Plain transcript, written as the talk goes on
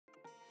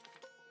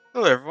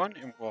Hello everyone,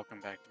 and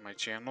welcome back to my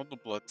channel, The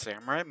Blood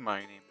Samurai.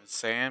 My name is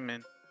Sam,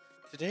 and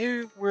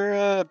today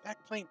we're back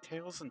playing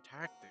Tales and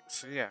Tactics.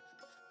 So yeah,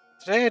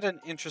 today I had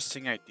an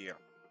interesting idea.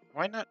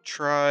 Why not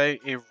try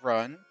a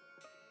run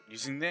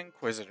using the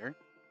Inquisitor,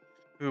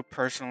 who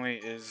personally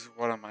is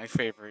one of my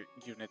favorite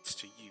units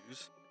to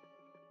use,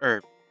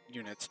 or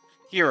units,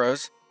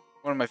 heroes,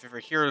 one of my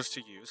favorite heroes to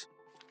use.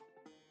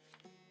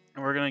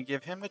 And we're going to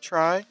give him a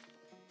try,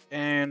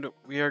 and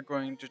we are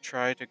going to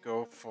try to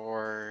go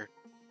for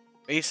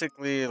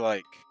basically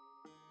like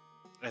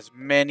as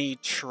many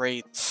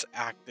traits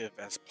active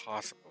as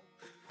possible.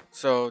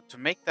 So to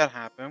make that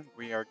happen,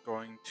 we are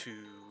going to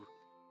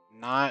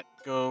not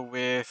go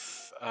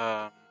with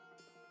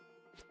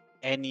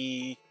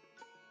any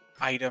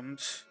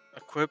items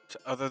equipped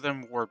other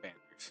than war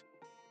banners.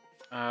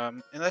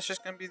 And that's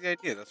just going to be the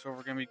idea. That's what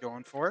we're going to be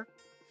going for.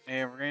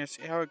 And we're going to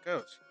see how it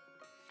goes.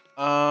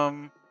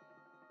 Um,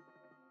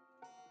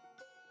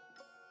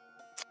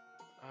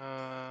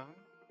 um,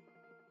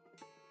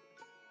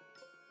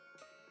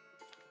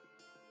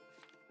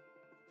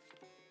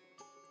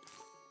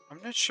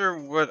 I'm not sure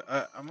what...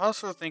 I'm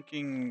also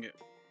thinking,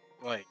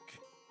 like...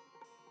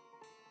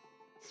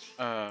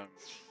 Um,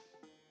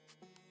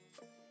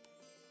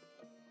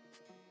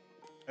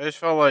 I just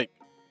felt like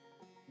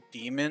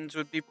demons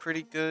would be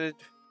pretty good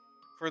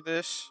for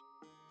this.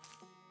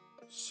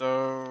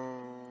 So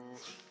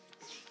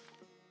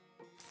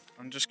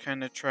I'm just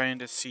kind of trying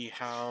to see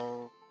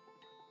how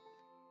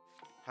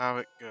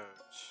it goes.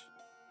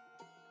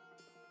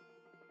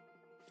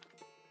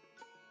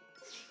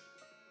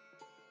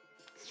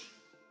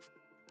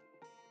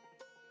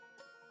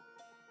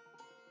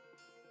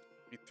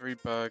 Eat three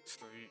bugs,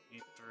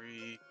 eat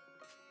three.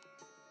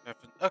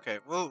 Okay,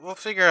 we'll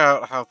figure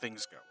out how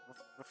things go.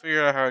 We'll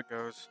figure out how it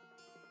goes,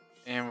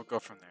 and we'll go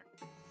from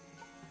there.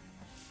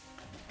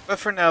 But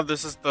for now,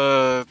 this is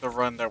the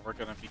run that we're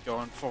gonna be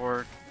going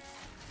for.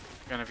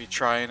 Gonna be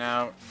trying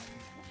out.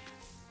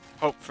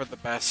 Hope for the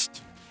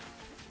best.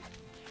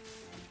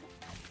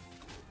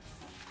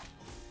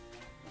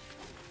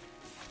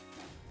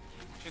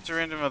 Shoots a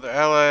random other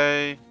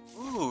ally.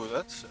 Ooh,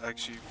 that's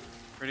actually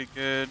pretty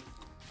good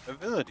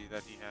ability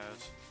that he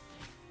has.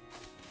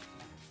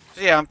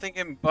 So yeah, I'm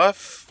thinking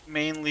buff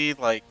mainly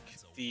like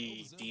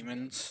the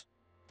demons.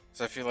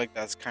 Because I feel like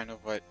that's kind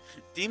of what...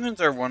 Demons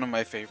are one of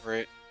my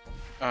favorite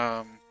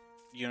um,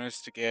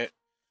 units to get.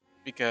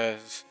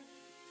 Because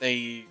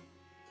they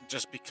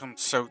just become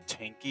so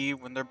tanky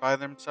when they're by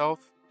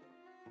themselves.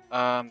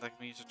 That can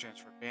be used to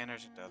transfer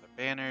banners into other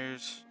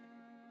banners.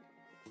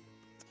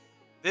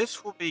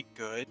 This will be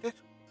good.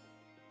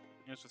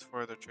 Units with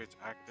 4 other traits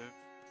active.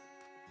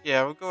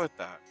 Yeah, we'll go with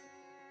that.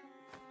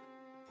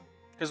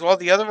 Because while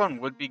the other one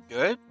would be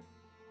good,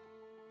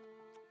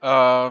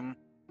 um,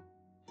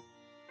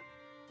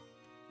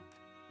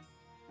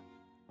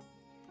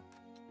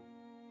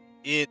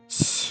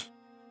 it's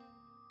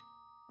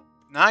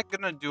not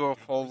gonna do a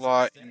whole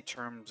lot in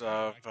terms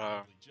of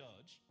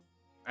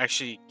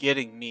actually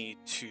getting me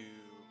to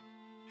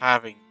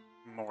having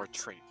more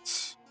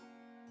traits.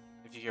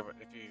 If you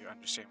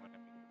understand what I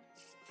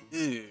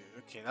mean. Ew,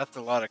 okay, that's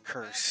a lot of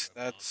curse.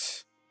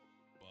 That's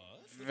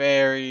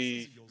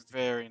very,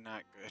 very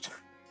not good.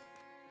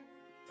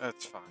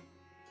 That's fine.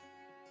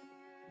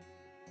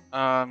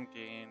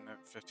 Gain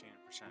 15%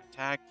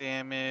 attack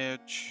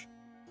damage.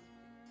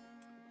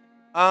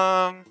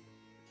 I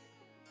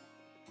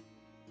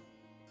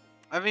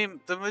mean,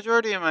 the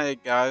majority of my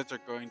guys are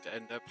going to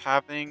end up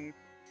having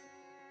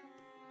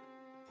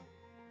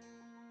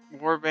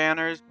war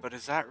banners, but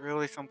is that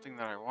really something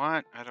that I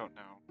want? I don't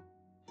know.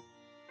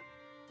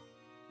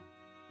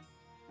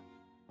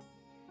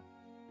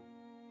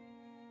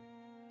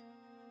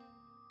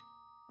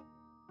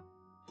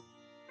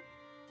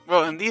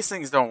 Well, and these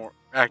things don't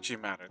actually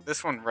matter.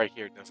 This one right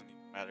here doesn't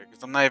even matter,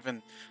 because I'm not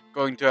even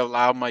going to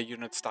allow my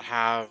units to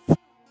have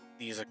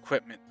these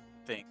equipment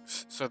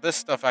things. So this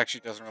stuff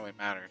actually doesn't really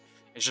matter.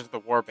 It's just the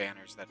war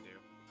banners that do.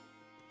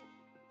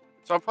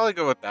 So I'll probably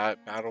go with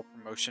that, battle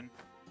promotion.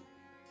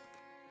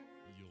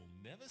 You'll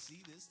never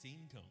see this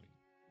team coming.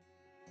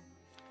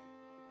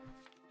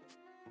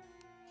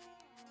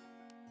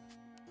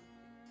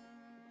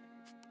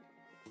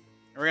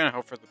 We're going to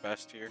hope for the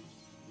best here.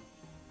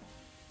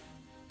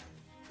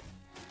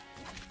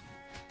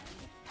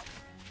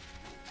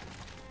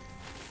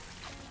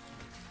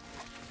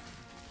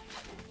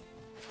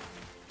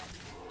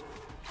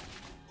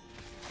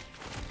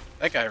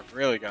 That guy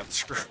really got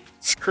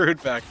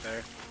screwed back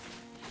there.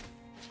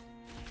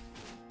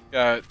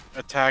 Got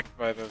attacked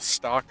by those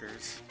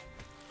stalkers.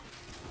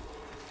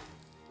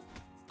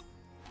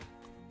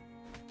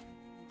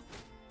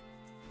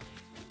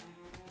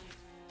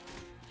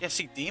 Yeah,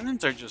 see,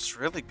 demons are just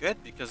really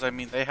good because, I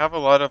mean, they have a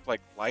lot of,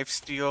 like,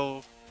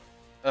 lifesteal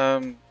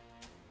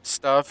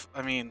stuff.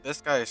 I mean,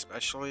 this guy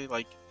especially,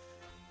 like,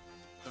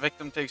 the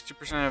victim takes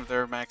 2% of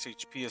their max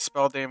HP as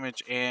spell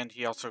damage, and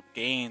he also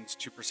gains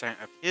 2%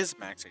 of his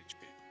max HP.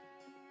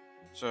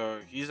 So,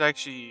 he's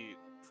actually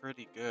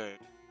pretty good.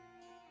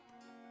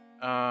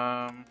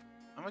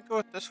 I'm gonna go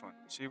with this one.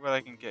 See what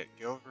I can get.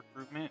 Guild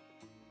recruitment.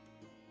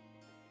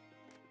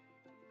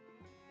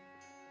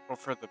 Go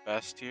for the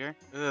best here.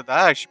 That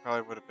actually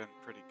probably would have been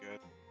pretty good.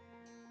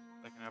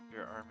 Looking up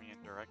your army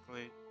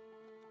indirectly.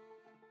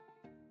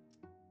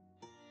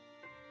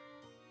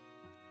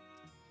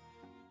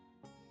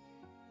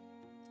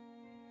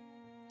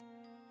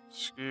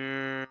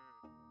 Skew.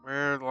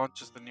 Where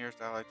launches the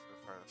nearest ally to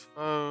the farthest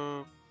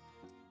foe?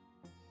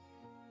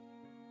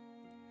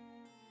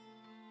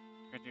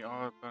 Granting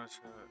all bonus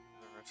for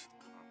the rest of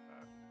the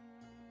combat.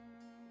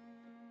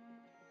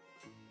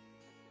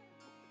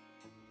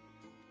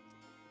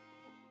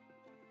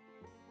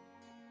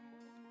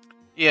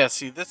 Yeah,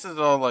 see, this is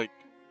all like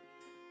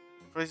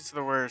places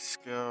to wear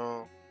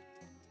skill.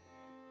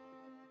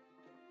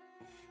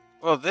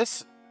 Well,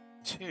 this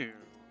too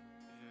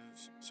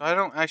is so I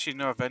don't actually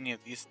know if any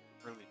of these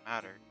really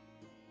matter.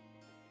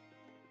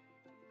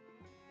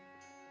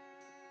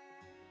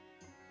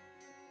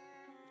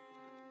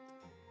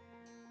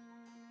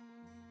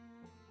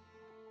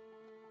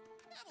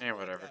 Yeah,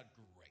 whatever.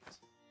 Great.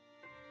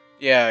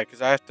 Yeah,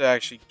 because I have to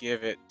actually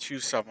give it to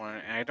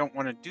someone, and I don't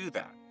want to do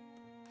that.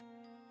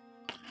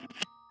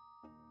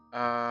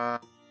 Uh.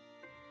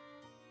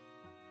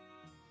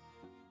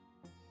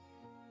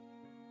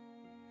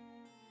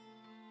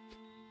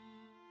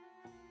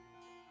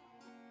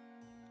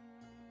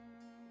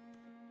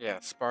 Yeah,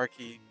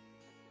 Sparky.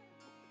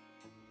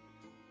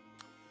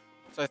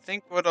 So I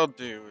think what I'll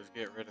do is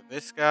get rid of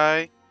this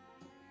guy.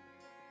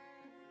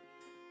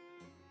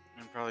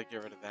 And probably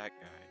get rid of that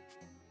guy.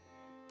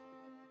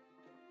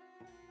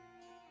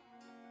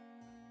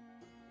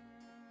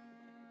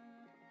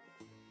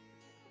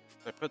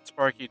 So I put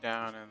Sparky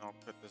down and I'll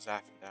put the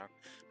Zaffin down.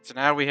 So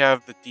now we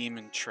have the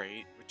demon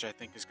trait, which I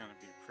think is going to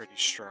be pretty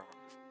strong.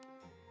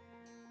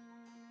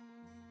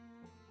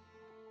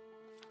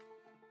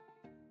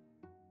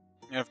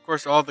 And of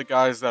course all the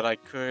guys that I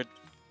could,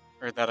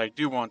 or that I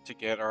do want to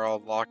get, are all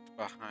locked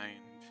behind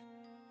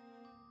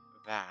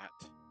that.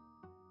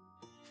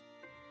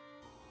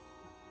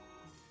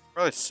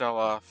 Probably sell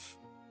off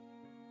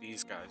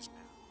these guys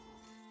now.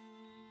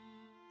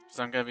 Because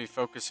I'm going to be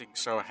focusing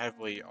so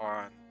heavily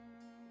on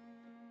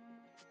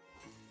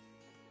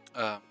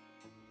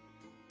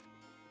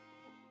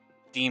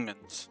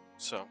demons,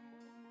 so.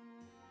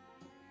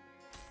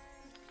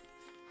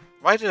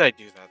 Why did I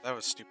do that? That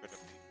was stupid of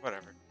me.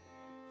 Whatever.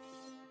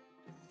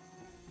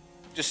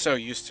 Just so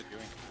used to doing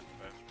that,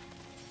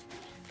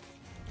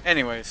 but.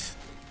 Anyways.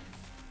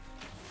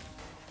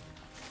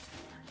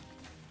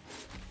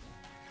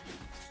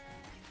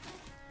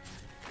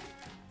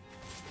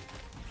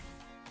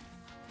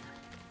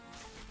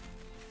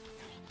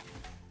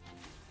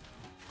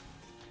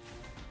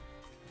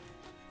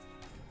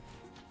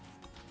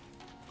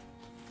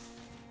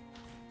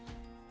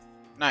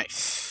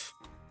 Nice.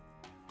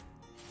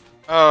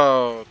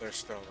 Oh, they're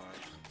still alive.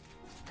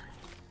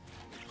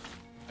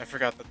 I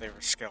forgot that they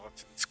were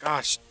skeletons.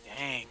 Gosh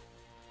dang.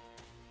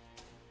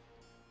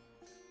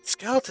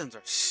 Skeletons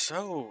are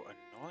so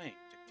annoying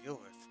to deal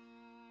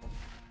with.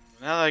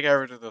 Now that I got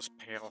rid of those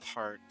pale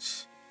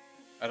hearts,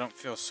 I don't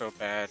feel so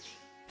bad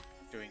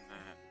doing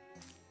that.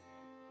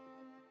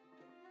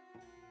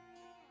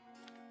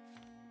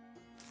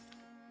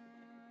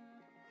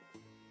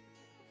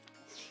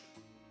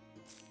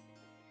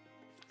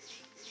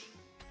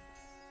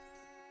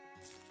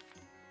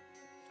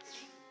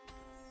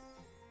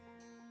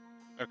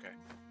 Okay.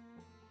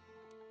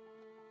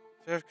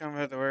 Fifth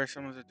combat to where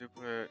someone's a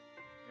duplicate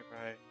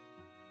nearby.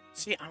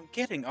 See, I'm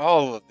getting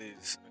all of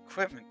these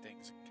equipment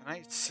things. Can I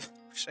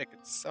wish I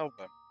could sell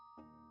them?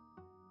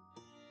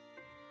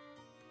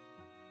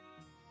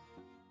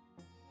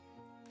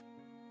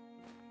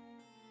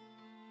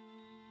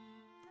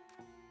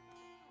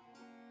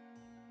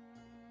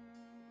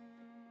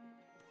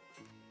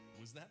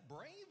 Was that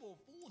brave or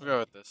foolish? We'll go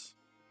with this.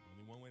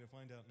 Only one way to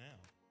find out now.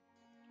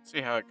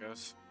 See how it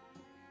goes.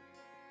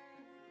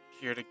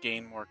 Here to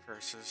gain more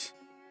curses.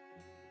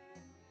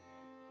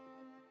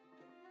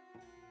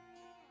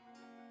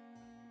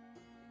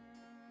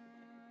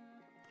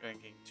 Gonna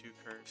gain 2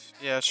 curse.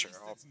 Yeah, sure.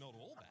 That's not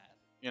all bad.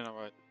 You know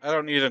what? I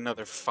don't need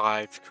another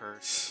 5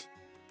 curse.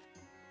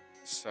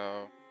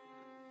 So,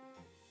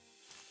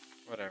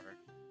 whatever.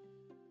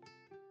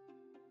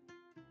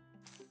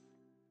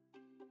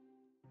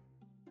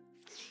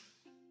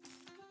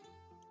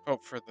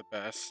 Hope for the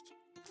best.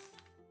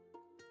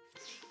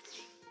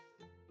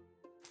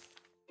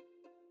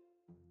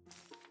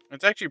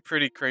 It's actually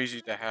pretty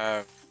crazy to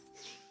have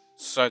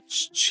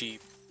such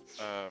cheap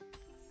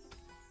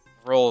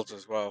rolls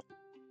as well.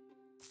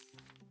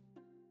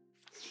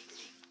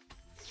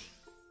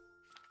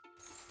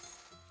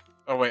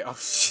 Oh wait, oh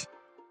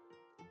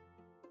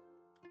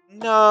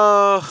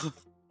no!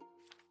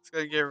 It's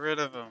gonna get rid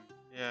of him.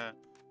 Yeah,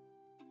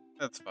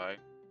 that's fine.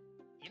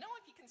 You know,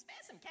 if you can spare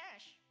some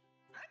cash,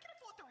 I can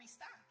afford to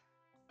restock.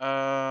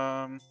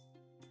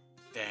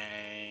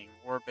 Dang,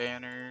 war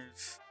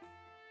banners.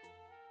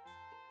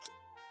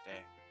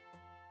 Dang.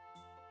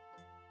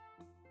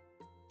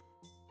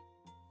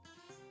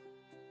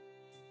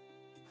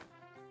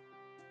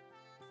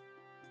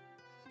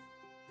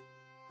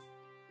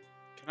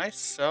 Can I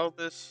sell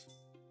this?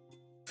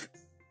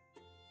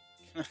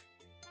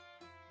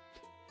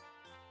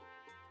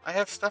 I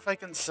have stuff I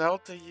can sell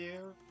to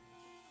you?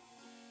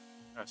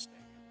 Oh, dang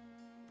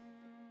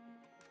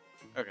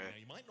it. Okay, Now,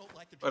 you might not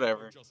like the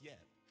whatever. trio just yet.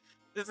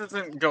 This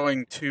isn't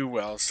going too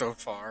well so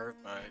far,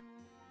 but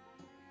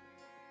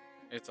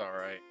it's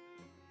alright.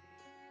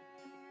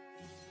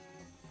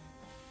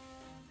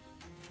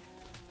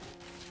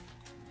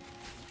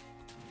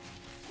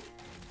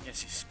 Yeah,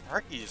 see,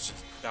 Sparky is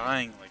just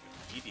dying like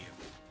immediately.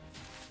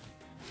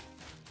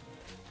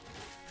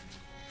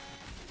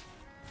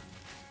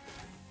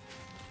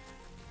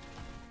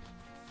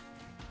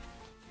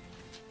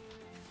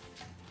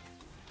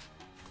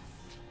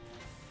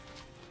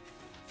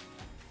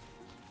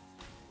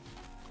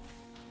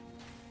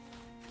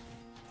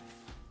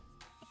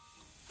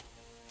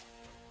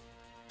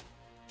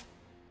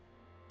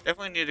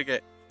 Definitely need to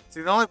get.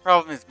 See, the only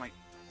problem is my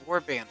war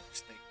banners.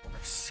 They are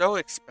so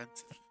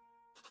expensive.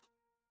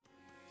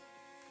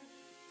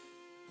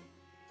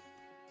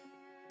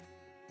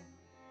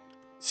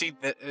 See,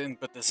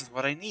 but this is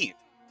what I need.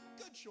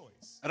 Good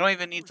choice. I don't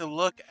even need to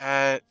look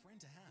at Friend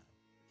to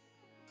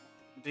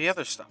have. the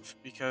other stuff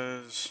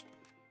because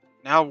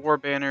now war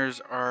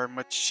banners are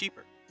much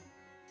cheaper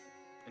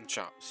in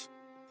shops.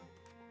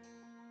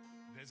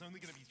 There's only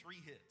going to be 3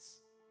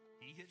 hits.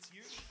 He hits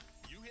you,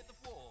 you hit the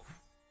floor,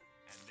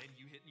 and then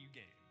you hit new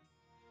game.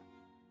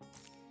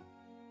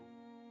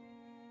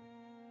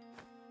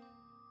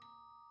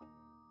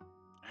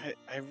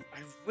 I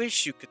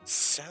wish you could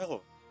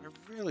sell. I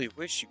really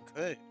wish you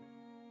could.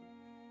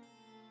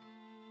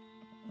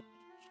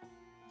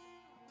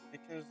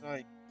 Because,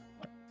 like,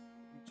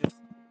 just.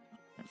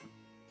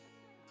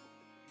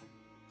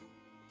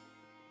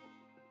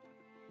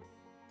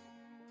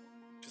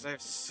 Because I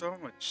have so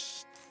much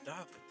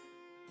stuff.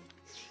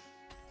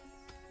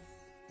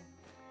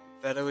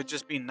 That it would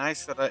just be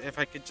nice that if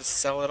I could just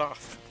sell it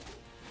off.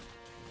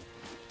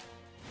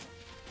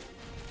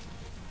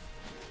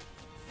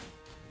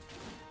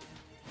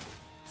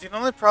 See, the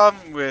only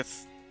problem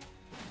with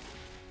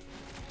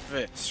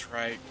this,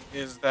 right,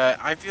 is that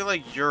I feel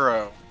like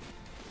Euro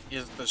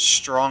is the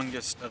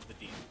strongest of the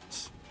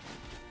demons.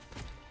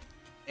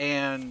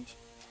 And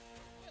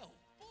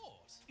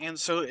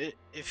so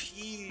if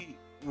he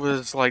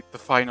was like the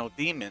final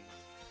demon,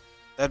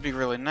 that'd be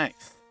really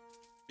nice.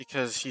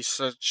 Because he's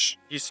so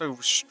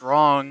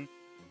strong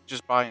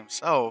just by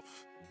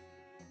himself.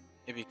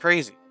 It'd be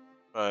crazy.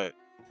 But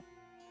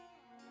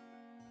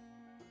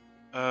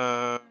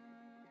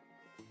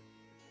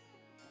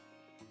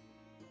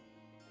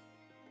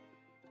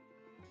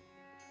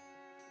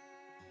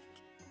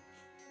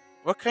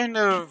what kind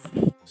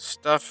of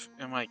stuff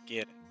am I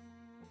getting?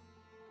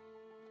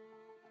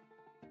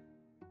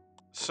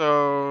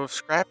 So,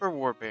 Scrapper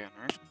War Banner.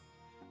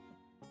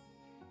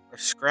 Are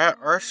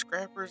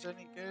Scrappers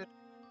any good?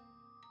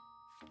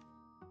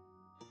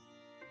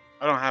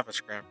 I don't have a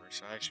Scrapper,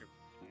 so I actually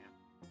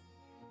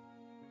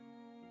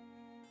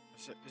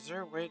can't. Is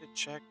there a way to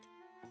check?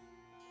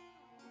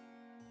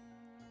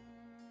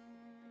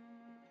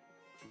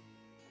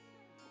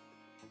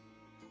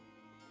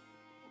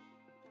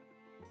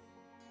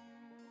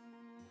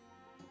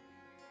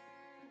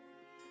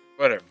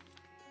 Whatever.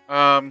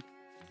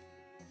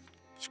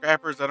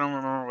 Scrappers, I don't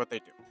remember what they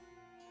do.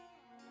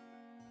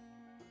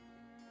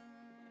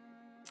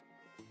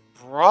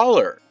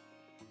 Brawler.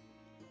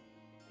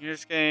 You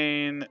just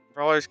gain...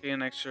 Brawlers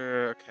gain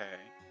extra... Okay.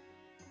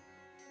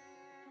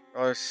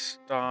 Brawler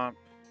Stomp.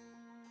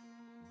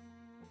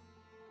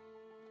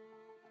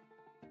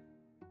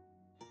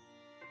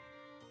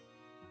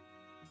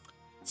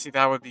 See,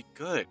 that would be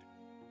good.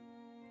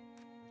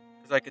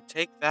 Because I could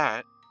take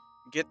that,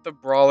 get the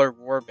Brawler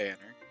War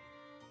Banner,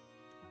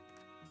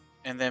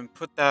 and then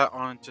put that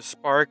onto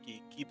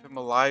Sparky, keep him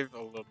alive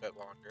a little bit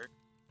longer.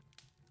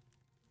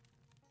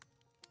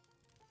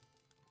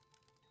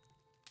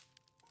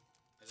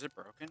 Is it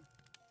broken?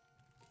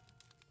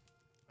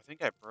 I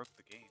think I broke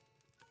the game.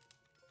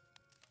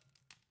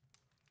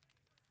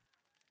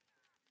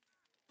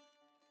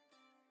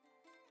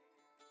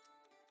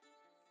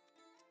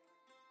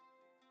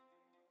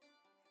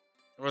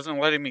 It wasn't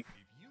letting me If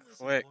you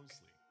listen click. closely,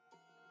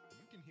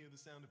 you can hear the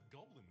sound of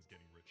goblins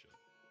getting richer.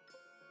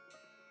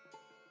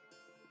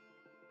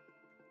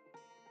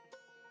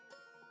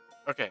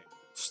 Okay,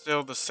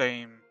 still the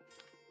same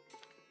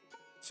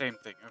thing.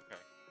 Okay.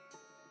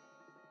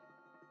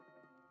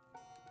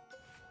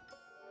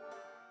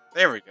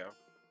 There we go.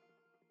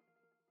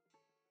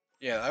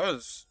 Yeah, that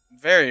was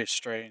very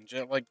strange.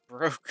 It like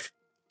broke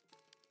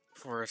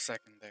for a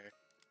second there.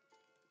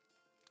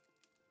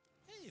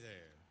 Hey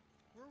there.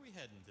 Where are we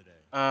heading today?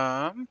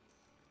 Uh,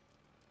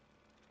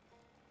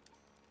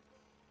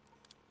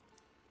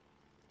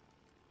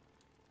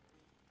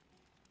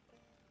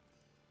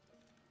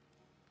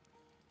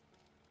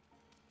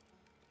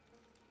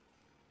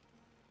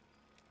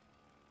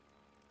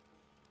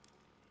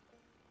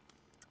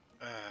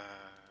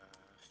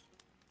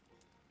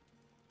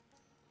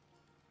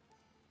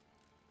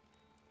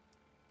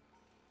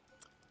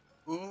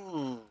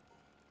 ooh.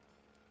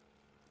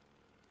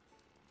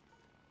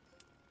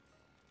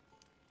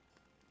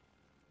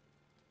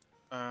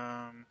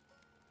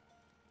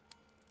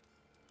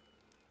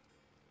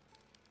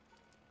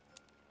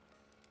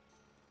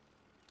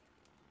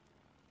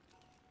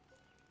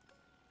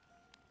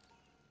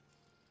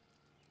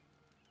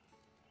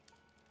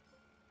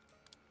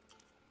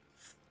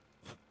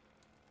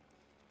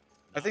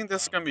 think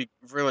this is gonna be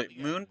really You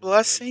got Moon a great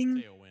Blessing.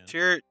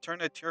 tailwind.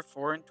 Turn a tier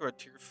 4 into a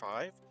tier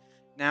 5.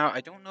 Now I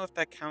don't know if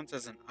that counts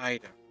as an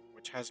item,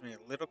 which has me a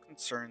little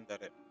concerned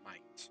that it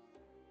might.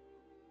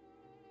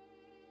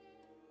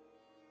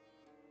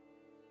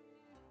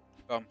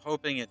 But I'm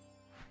hoping it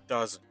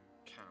doesn't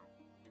count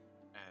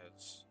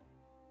as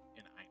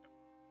an item.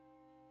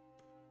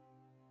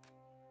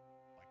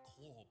 By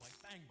claw, by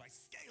fang, by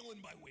scale,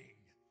 and by wing.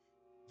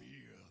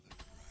 Fear the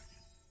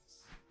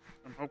dragons.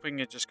 I'm hoping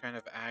it just kind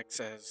of acts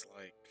as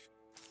like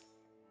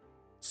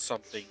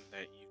something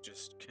that you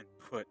just can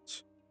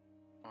put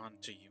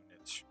onto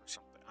units or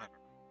something. I don't know.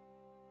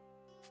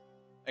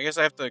 I guess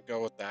I have to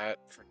go with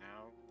that for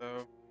now,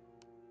 though.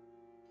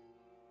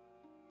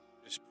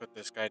 Just put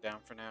this guy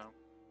down for now.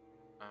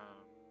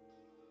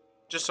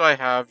 Just so I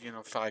have,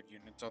 5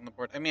 units on the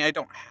board. I mean, I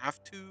don't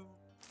have to,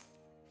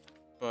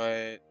 but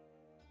it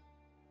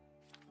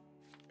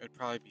would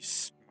probably be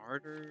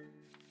smarter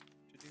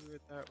to do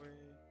it that way.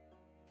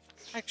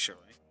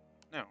 Actually,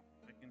 no.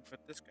 I can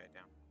put this guy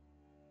down.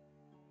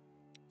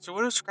 So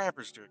what do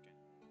scrappers do again?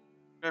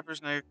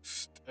 Scrappers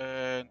next,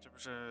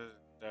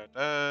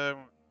 10%,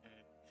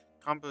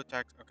 combo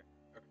attacks. Okay.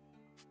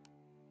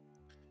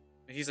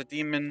 But he's a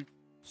demon,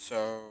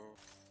 so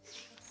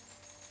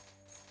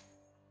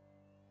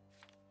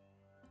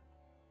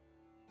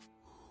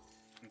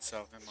can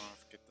sell him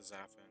off, get the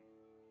Zap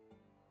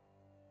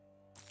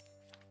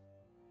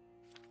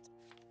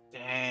in.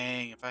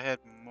 Dang, if I had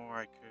more,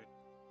 I could.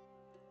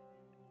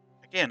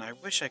 Again, I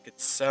wish I could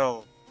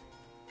sell.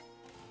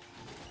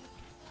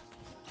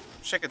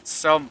 Wish I could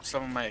sell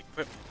some of my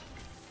equipment.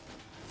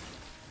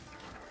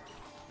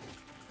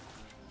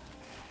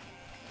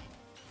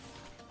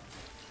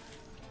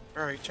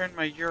 Bro, he turned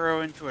my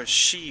Euro into a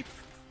sheep.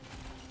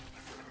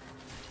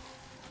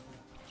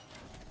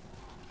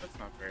 That's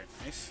not very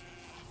nice.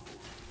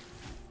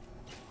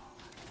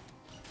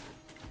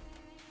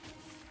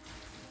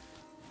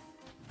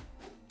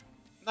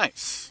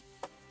 Nice.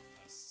 A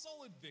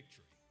solid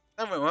victory.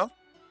 That went well.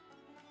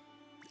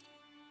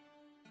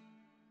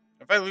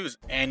 If I lose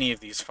any of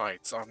these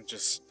fights, I'm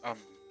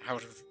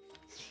out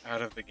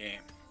of the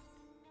game.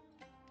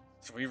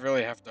 So we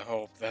really have to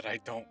hope that I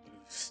don't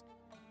lose.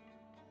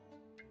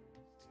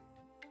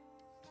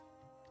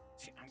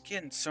 See, I'm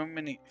getting so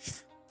much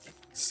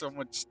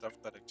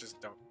stuff that I just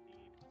don't need.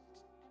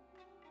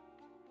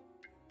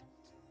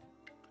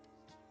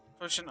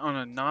 Potion on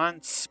a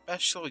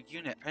non-special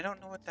unit. I don't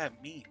know what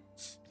that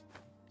means.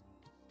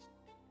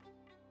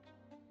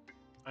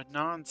 A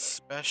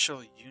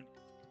non-special unit.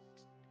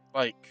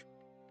 Like...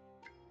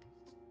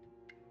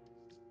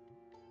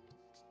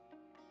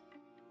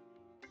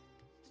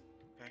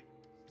 Okay.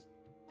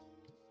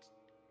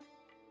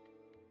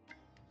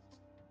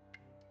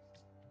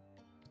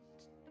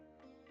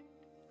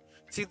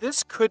 See,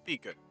 this could be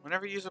good.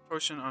 Whenever you use a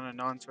potion on a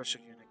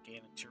non-special unit,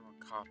 gain a tier 1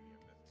 copy of it.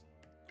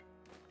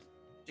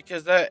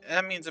 Because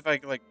that means if I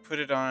like put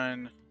it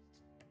on...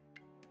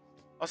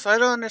 Also, I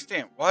don't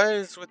understand. What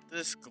is with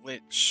this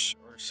glitch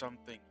or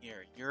something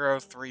here? Euro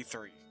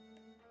 3-3.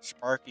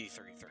 Sparky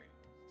 3-3.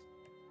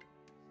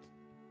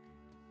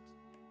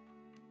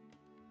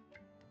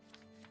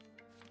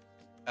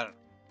 I don't know.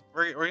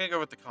 We're gonna go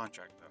with the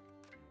contract, though.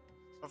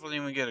 Hopefully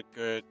we get a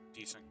good,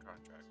 decent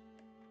contract.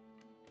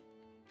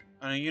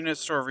 On a unit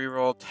store,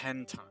 reroll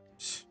 10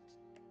 times.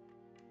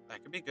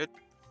 That could be good.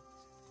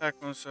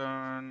 Attack bonus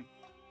on...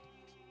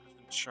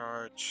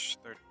 charge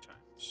 30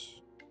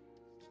 times.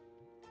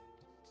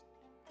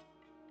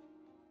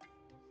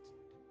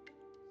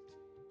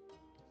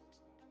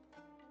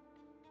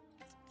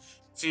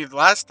 See, the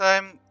last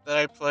time that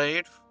I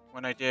played,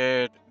 when I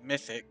did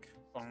Mythic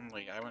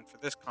only, I went for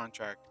this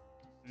contract.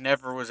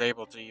 Never was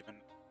able to even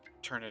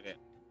turn it in.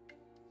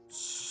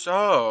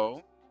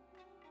 So...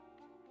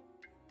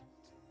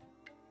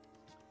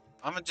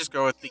 I'm gonna just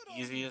go with the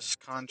easiest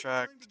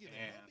contract,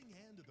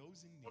 and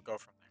we'll go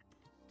from there.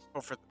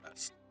 Hope for the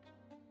best.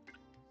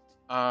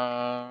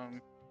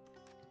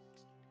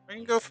 We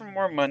can go for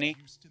more money,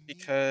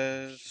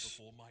 because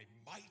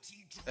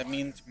that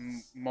means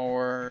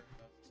more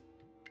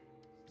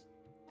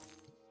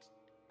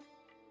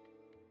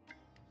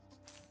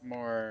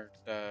more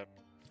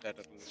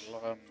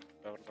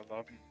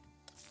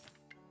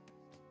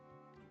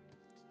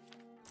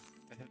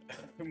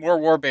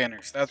war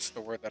banners. That's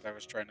the word that I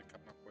was trying to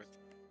come up with,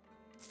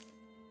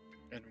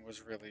 and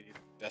was really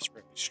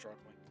desperately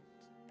struggling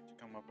to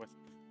come up with.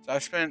 So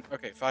I've spent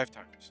 5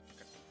 times.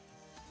 Okay.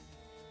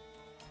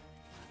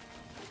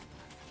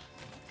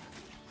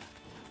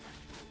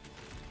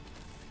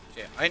 So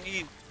yeah,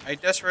 I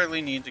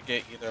desperately need to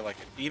get either like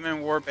a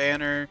demon war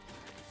banner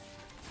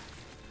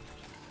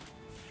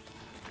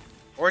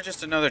or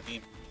just another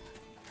demon.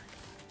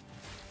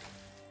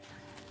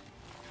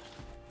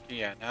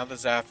 Yeah, now the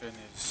Zaffin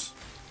is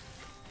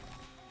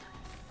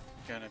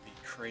gonna be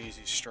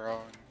crazy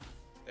strong.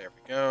 There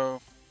we go.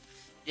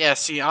 Yeah,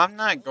 see, I'm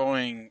not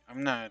gonna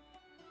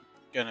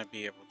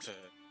be able to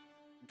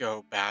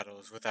go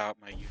battles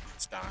without my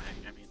units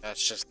dying. I mean,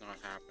 that's just not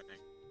happening.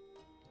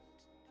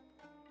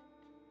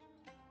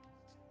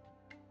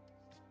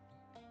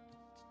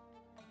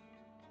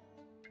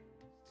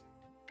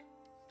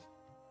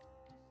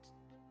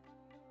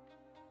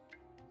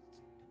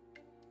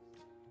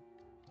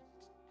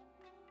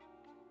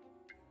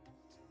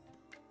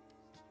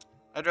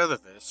 I'd rather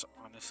this,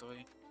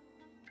 honestly.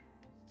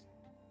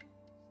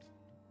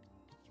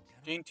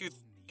 Gain two,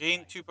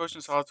 gain 2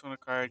 potion slots when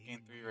acquired.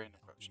 Gain 3 random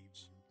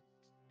potions.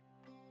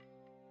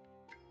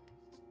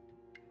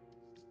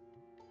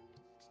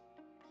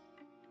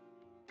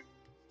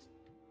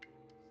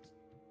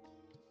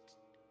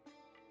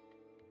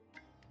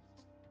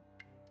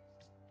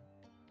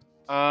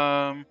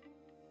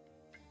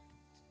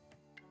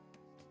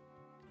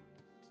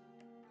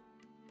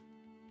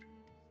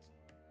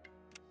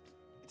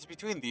 It's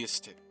between these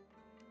two.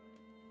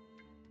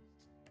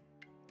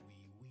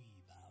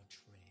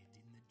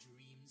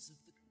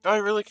 Do I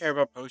really care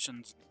about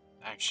potions?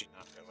 Actually,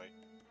 not really.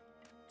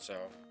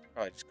 So,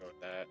 probably just go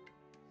with that.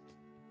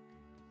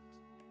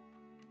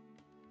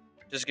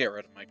 Just get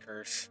rid of my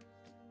curse.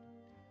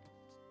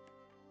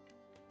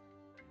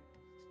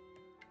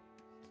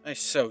 I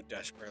so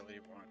desperately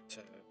want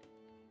to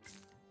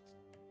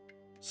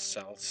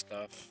sell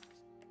stuff.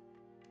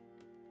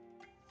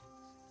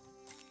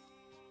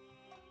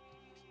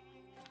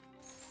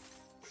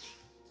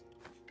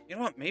 You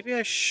know what? Maybe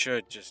I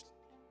should just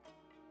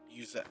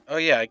use that. Oh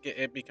yeah,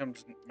 it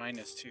becomes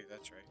 -2.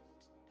 That's right.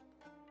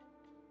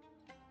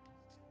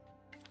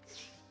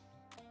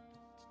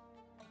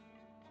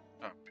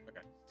 Oh,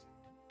 okay.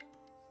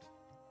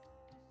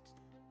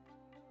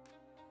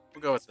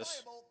 We'll go with this.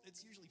 Fireball.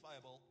 It's usually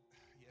fireball.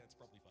 Yeah, it's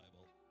probably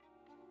fireball.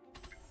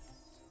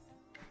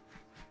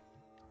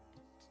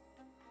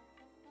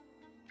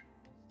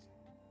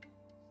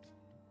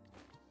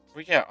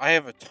 Well, yeah, I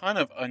have a ton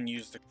of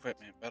unused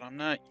equipment, but I'm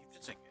not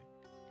using it.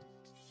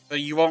 But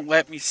you won't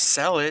let me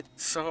sell it,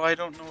 so I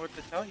don't know what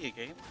to tell you,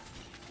 game.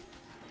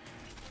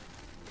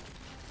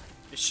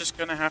 It's just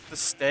gonna have to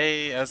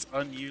stay as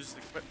unused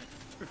equipment.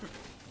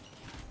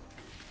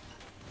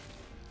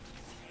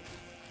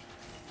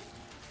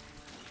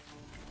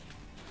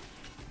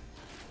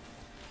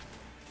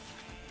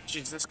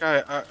 Jeez, this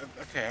guy,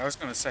 okay, I was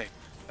gonna say,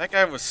 that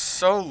guy was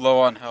so low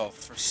on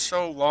health for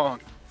so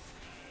long.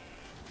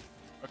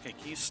 Okay,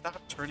 can you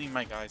stop turning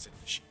my guys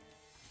into sheep?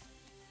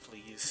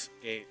 Please,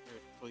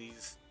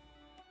 please.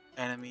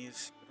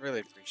 Enemies, I'd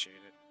really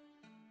appreciate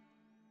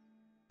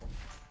it.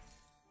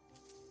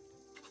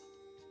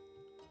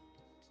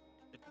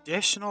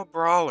 Additional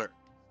brawler.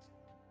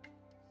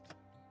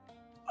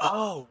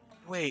 Oh,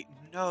 wait,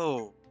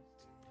 no.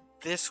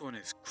 This one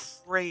is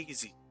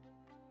crazy.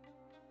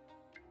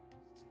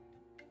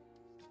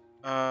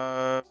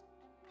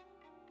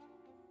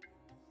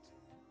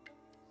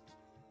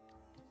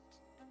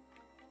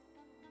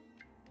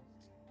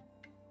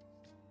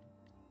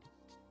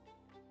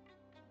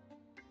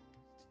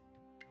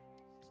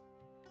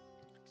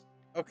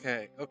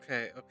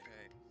 Okay.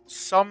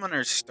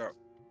 Summoner's Stone.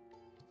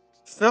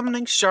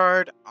 Summoning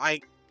Shard,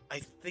 I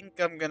think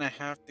I'm gonna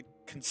have to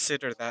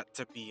consider that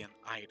to be an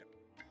item.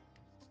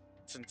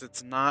 Since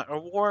it's not a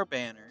war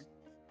banner.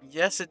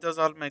 Yes, it does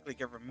automatically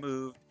get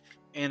removed,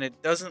 and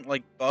it doesn't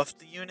like buff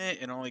the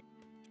unit, it only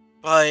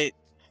but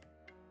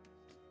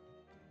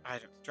I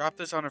don't drop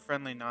this on a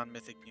friendly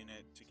non-mythic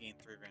unit to gain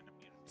 3 random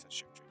units. That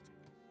should trade.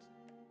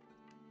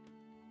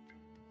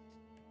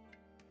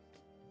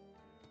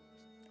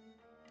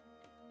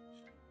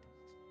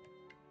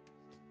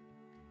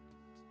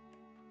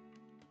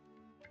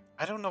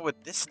 I don't know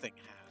what this thing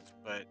has,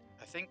 but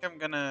I think I'm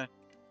gonna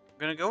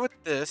go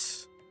with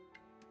this.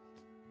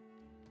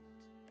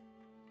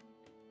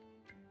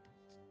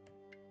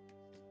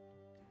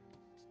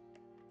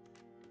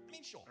 I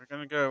mean, sure. We're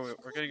gonna go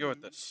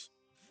with this.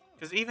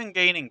 Because even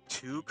gaining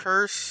 2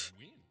 curse,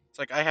 it's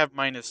like I have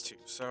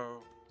 -2,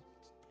 so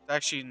it's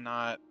actually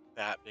not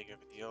that big of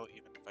a deal,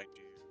 even if I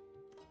do.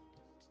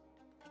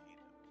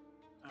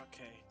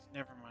 Okay,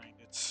 never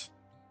mind. It's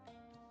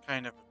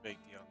kind of a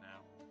big deal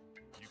now.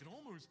 You can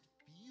almost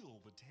feel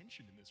the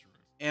tension in this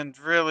room. And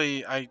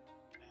really,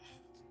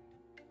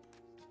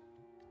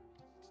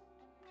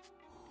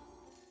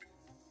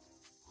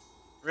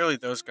 really,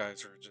 those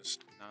guys are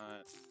just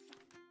not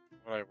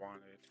what I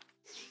wanted.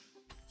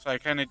 So I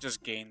kind of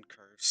just gained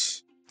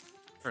curse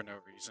for no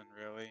reason,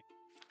 really.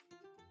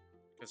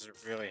 Because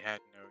it really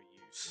had no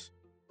use.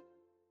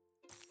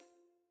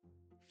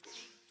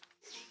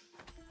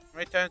 How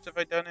many times have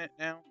I done it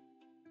now?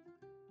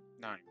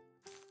 9.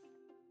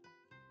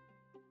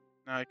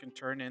 Now I can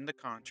turn in the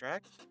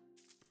contract.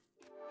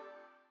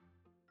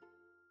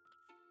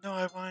 No,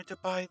 I wanted to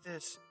buy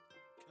this.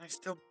 Can I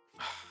still...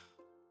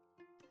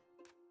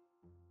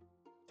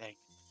 Dang.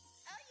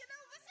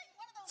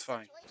 It's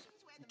fine.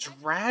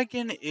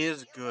 Dragon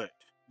is good.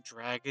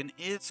 Dragon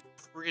is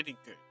pretty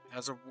good.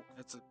 It's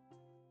a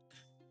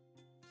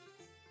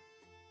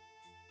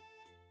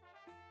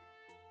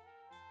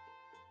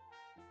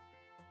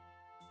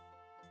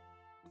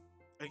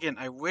Again,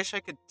 I wish I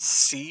could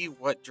see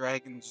what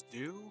dragons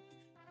do.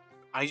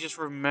 I just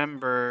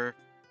remember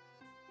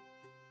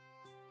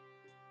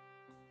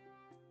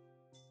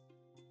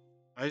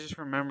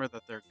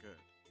that they're good.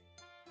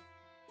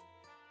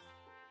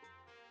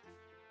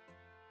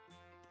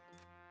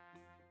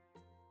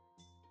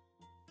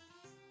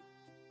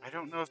 I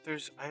don't know if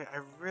there's...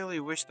 I really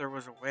wish there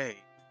was a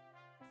way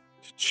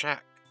to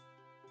check.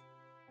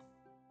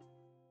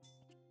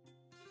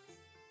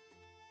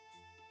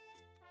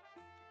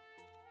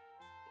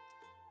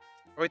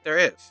 wait, there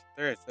is.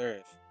 There is.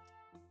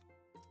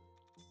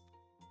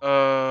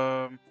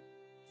 Um,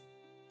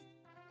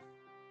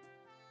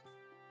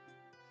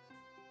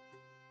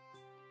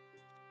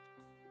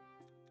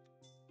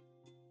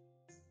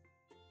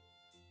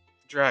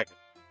 Dragon.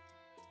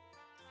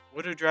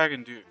 What do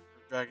dragon do?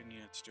 Or dragon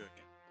units do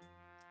again?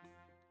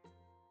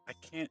 I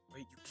can't.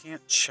 Wait, you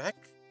can't check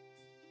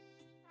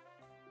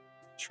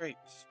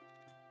traits.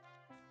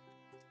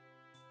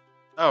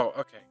 Oh,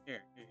 okay. Here.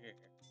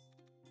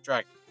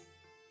 Dragon.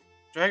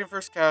 Dragon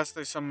first cast,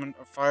 they summon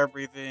a fire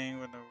breathing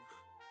with no.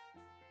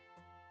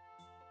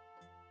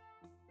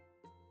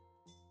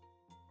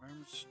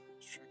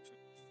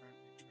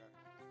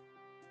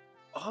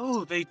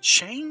 Oh, they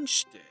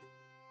changed it.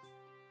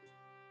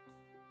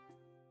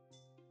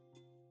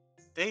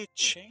 They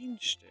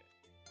changed it.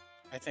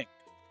 I think.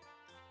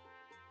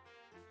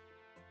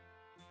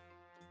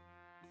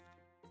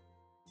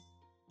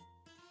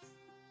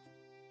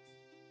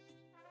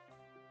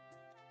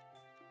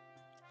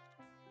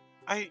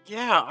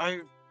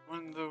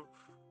 When the.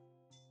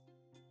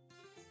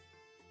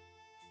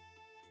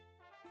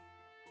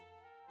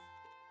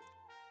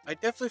 I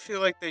definitely feel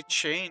like they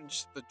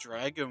changed the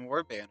Dragon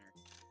War banner.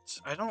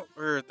 I don't,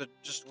 or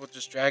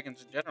just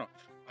dragons in general.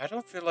 I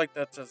don't feel like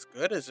that's as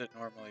good as it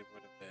normally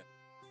would have been.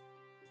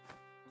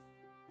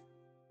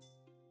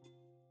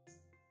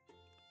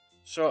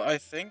 So I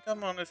think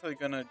I'm honestly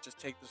gonna just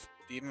take this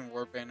Demon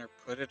War banner,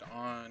 put it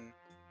on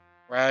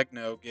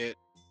Ragno, get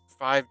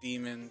 5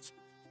 demons,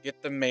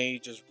 get the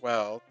mage as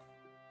well.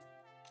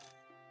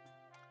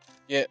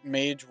 Get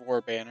Mage War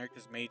banner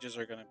because mages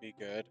are gonna be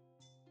good.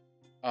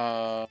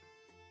 Put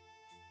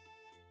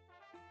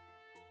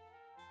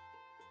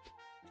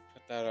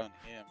that on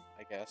him,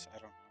 I guess. I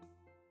don't know.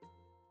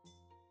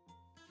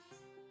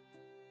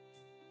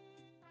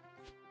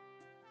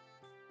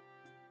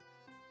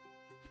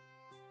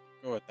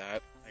 Go with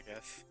that, I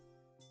guess.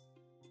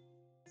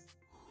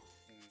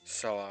 And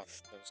sell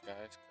off those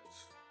guys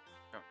because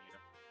don't need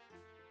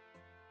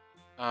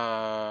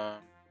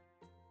them.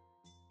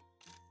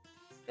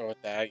 Go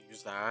with that.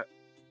 Use that.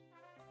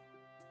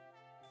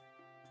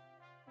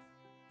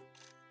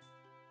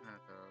 One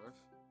of those.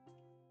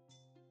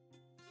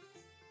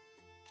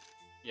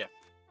 Yeah.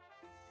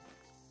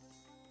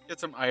 Get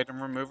some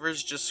item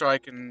removers just so I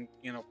can,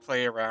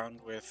 play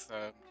around with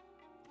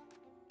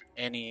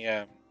any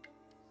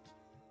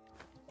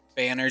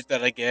banners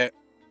that I get.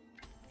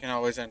 Can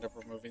always end up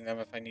removing them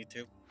if I need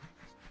to.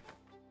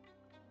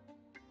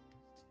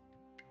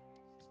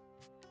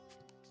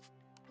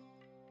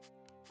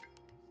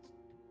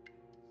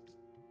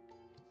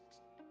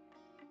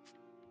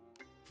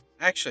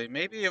 Actually,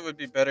 maybe it would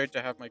be better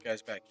to have my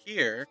guys back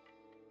here.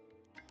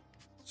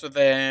 So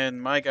then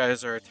my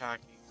guys are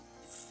attacking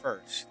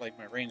first. Like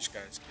my ranged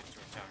guys get to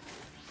attack.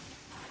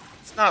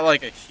 It's not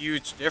like a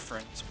huge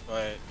difference,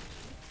 but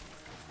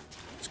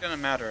it's going to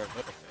matter a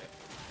little bit.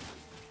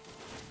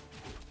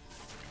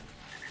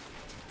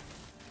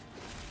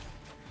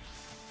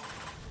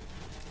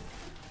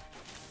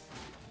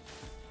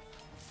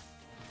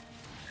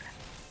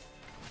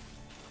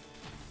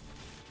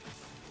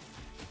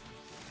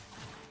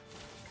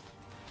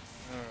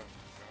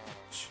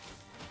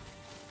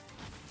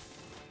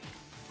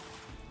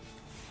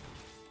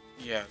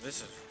 Yeah,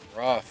 this is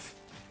rough.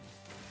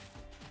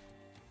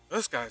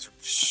 Those guys are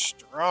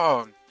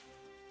strong.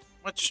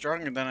 Much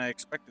stronger than I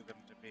expected them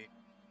to be.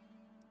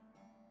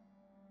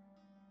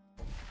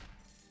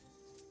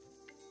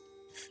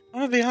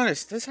 I'm gonna be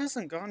honest, this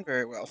hasn't gone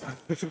very well.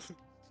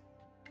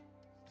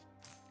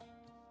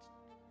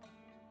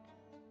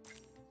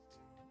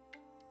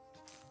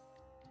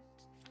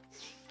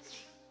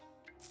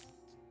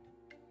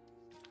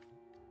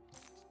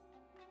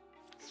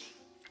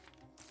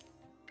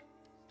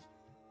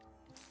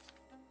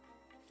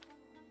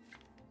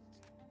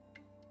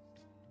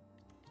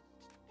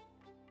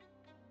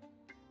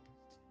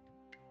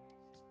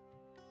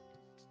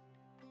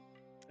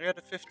 I got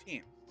a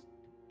 15.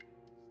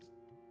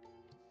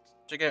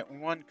 To get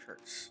 1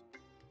 curse.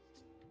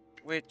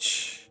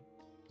 Which...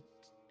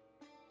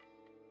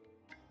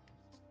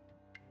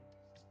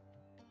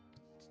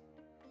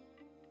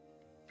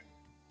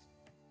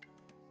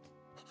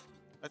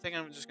 I think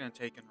I'm just gonna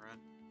take and run.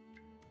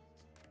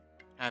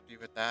 Happy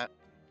with that.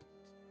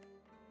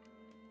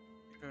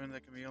 Equipment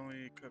that can be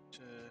only equipped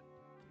to...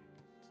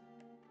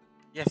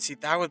 Yeah, see,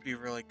 that would be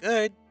really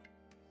good.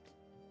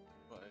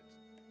 But...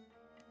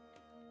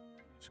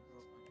 Let's go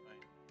up on my...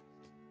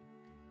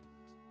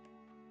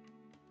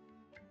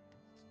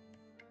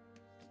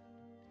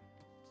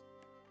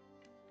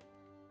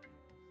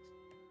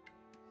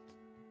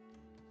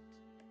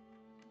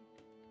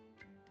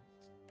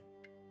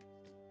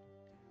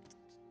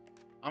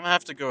 I'm gonna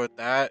have to go with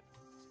that.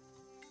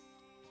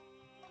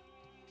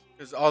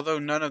 Because although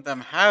none of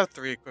them have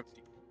 3 equipped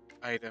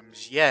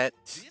items yet...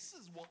 This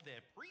is what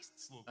their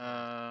priests look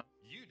like.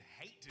 You'd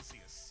hate to see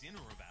a sinner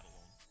battle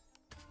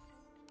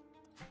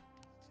on.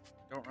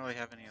 Don't really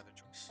have any other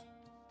choice.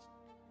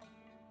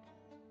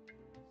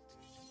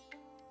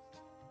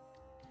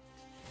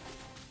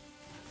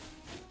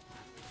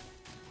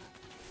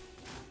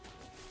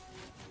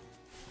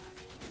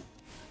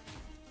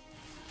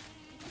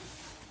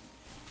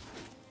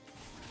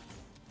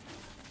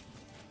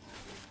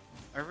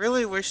 I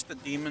really wish the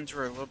demons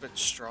were a little bit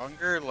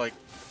stronger, like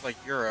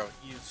Euro.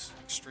 He's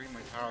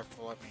extremely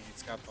powerful. I mean,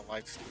 he's got the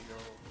lifesteal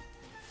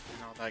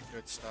and all that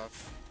good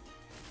stuff.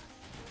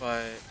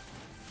 But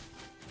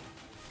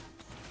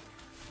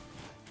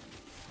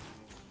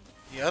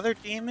the other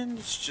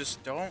demons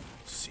just don't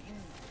seem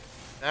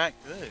that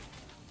good.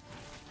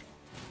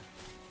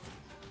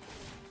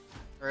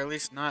 Or at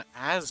least not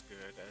as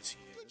good as he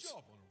Good is.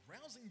 job on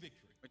a rousing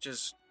victory. Which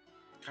is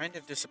kind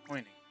of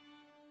disappointing.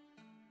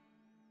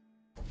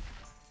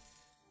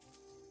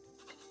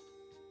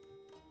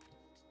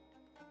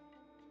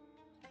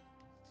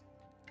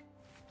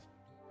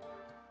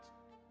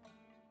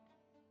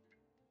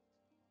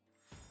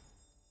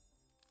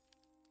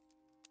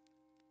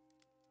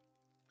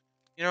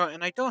 You know,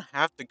 and I don't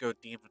have to go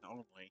demon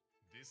only.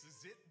 This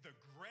is it, the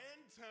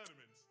grand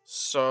tournament.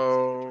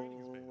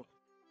 So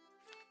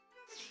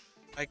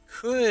I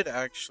could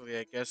actually,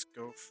 I guess,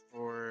 go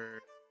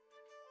for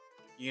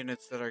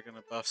units that are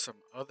gonna buff some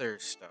other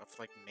stuff,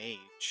 like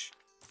mage,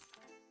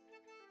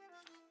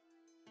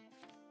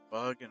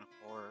 bug, and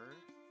horror.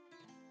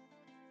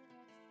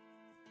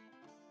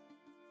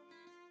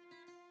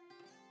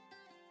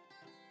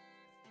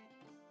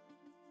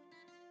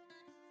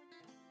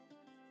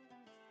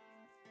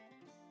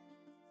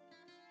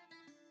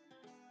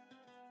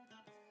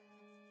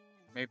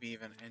 Maybe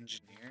even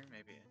engineer.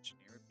 Maybe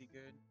engineer would be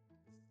good.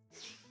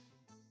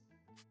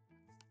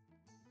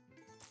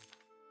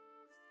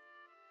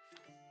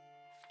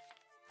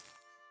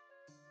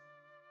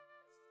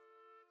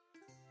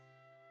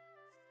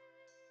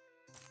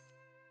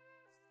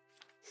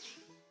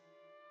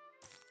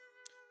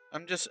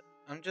 I'm just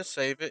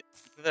saying it.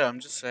 I'm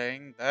just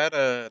saying that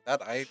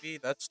that Ivy,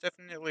 that's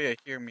definitely a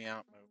hear me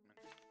out movement.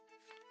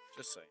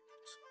 Just saying.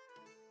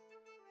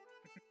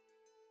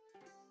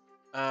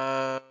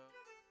 Uh,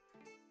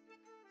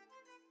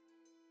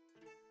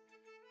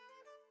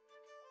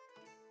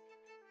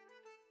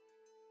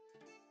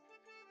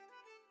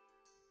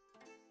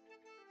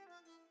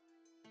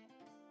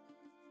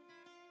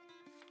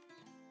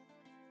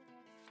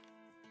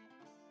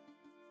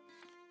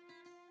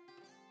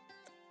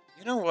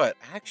 you know what?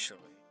 Actually,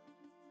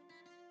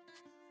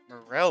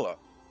 Morella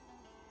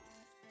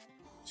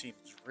seems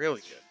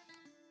really good.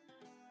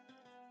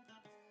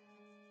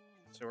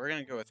 So we're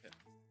gonna go with him.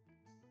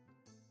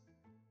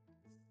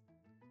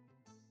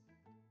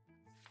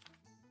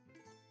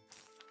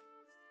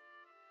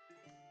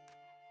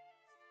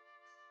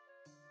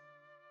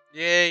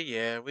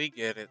 Yeah, we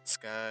get it,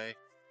 Sky.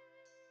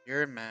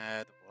 You're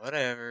mad,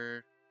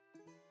 whatever.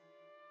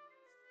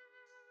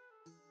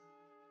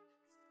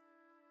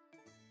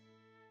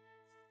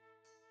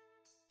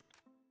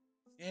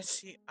 Yeah,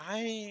 see,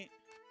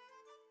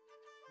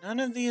 none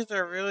of these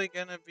are really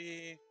gonna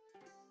be...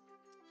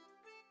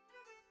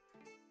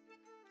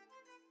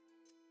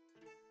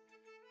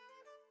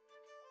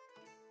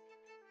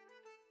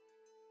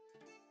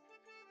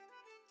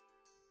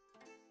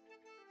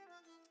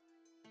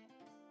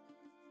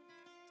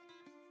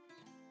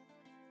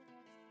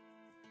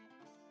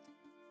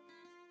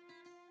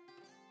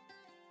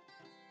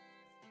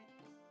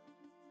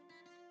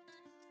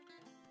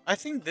 I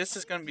think this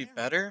is gonna be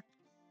better.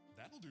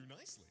 That'll do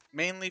nicely.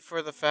 Mainly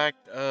for the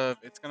fact of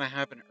it's gonna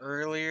happen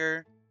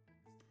earlier.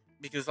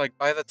 Because, like,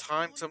 by the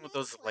time some of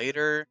those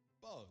later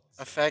Bugs.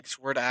 effects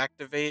were to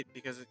activate,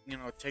 because, you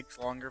know, it takes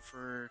longer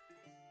for,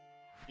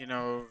 you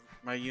know,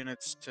 my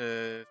units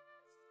to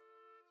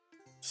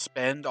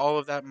spend all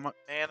of that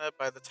mana.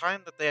 By the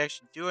time that they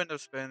actually do end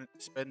up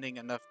spending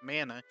enough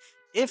mana,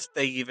 if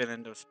they even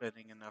end up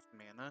spending enough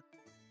mana,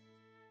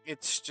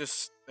 it's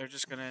just, they're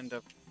just gonna end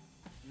up,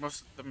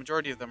 the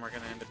majority of them are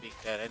gonna end up being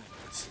dead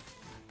anyways.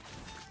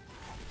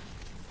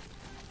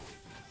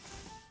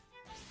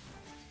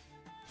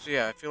 So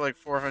yeah, I feel like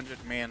 400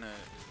 mana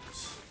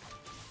is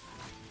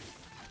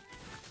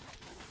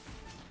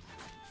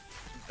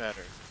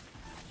better.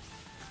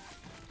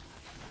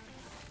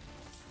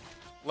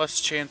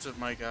 Less chance of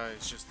my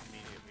guys just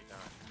immediately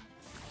dying.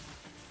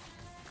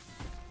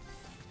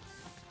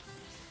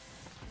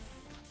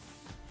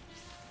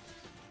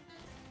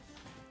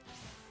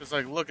 Because,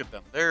 like, look at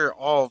them. They're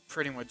all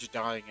pretty much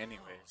dying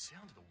anyways.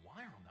 Down to the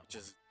wire on that Which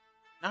is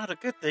not a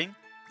good thing,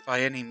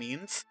 by any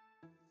means.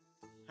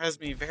 Has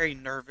me very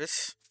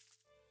nervous.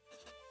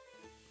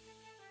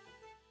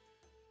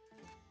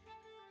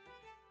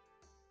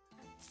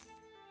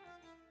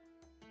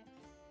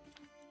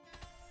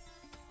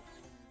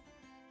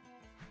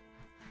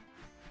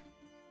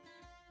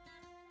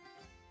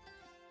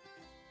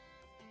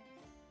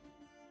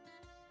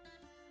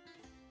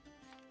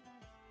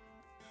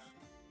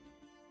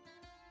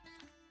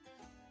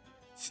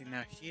 See,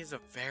 now he is a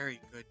very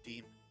good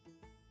demon.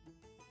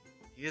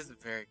 He is a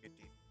very good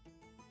demon.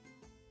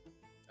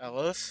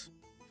 Ellis?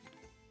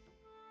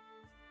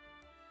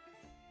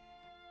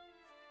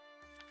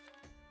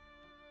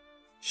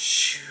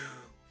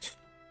 Shoot.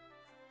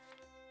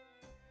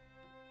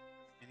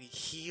 And he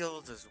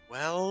healed as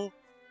well?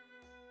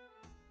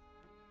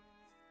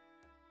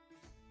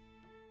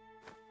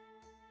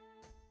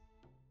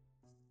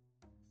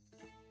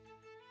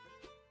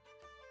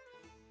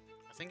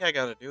 think I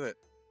gotta do it.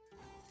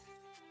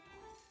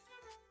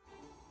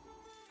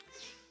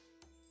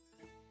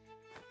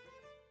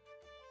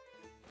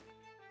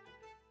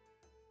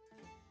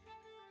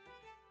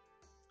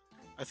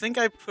 I think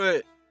I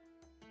put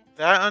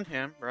that on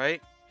him,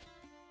 right?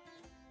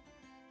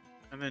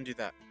 And then do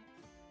that.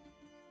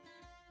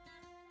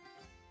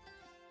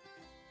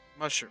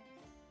 Mushroom.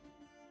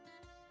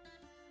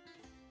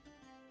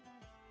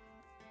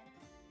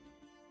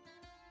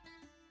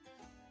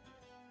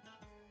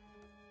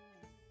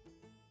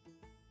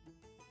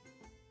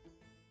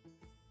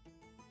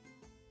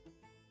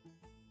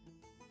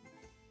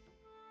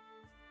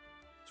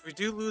 So we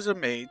do lose a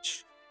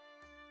mage,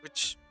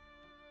 which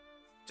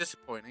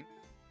disappointing.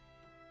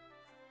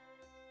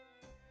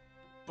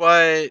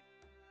 But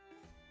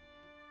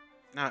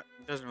not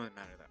doesn't really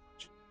matter that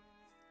much.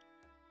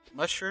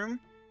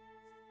 Mushroom.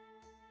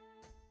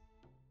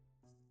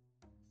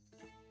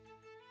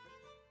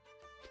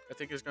 I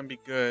think it's gonna be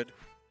good.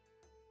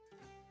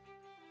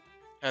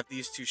 Have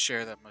these two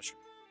share that mushroom.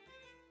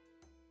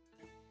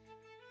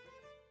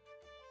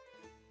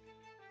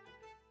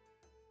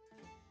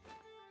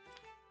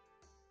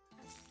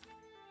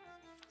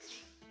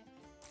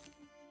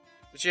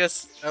 But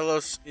yes,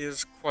 Elos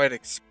is quite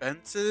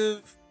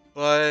expensive,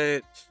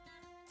 but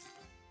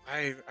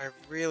I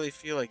really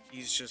feel like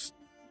he's just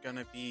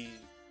gonna be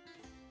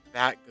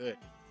that good.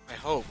 I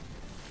hope.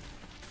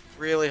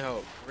 Really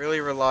hope. Really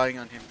relying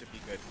on him to be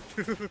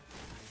good.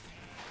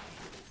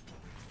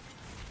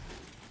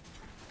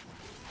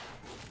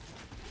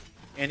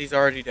 And he's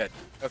already dead.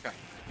 Okay.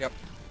 Yep.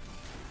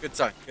 Good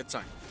sign. Good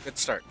sign. Good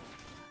start.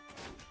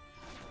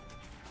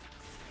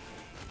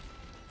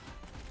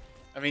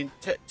 I mean,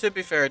 to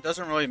be fair, it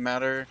doesn't really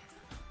matter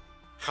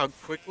how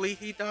quickly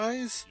he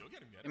dies.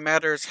 It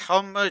matters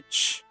how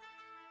much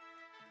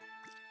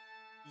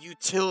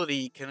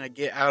utility can I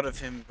get out of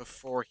him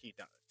before he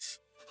dies.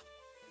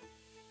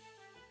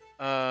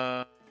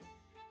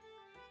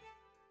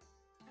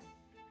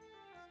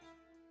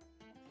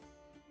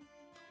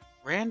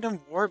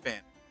 Random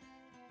warband.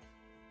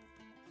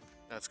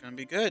 That's gonna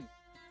be good.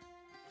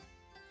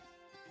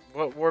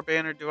 What war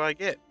banner do I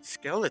get?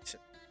 Skeleton.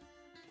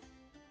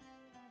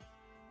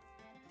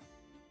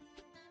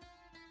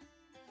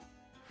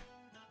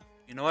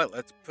 You know what?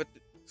 Let's put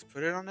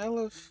it on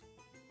Elos.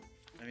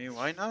 I mean,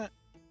 why not?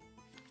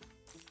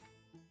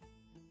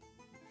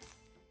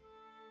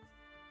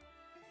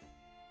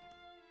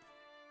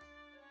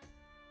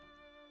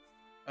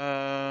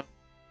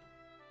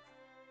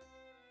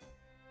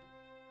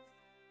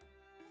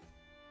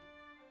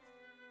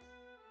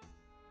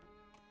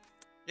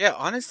 Yeah,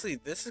 honestly,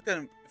 this is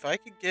gonna. If I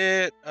could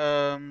get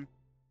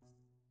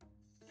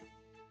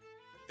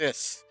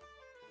this,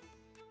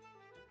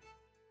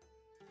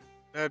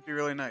 that'd be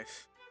really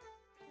nice.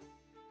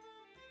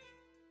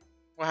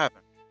 What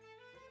happened?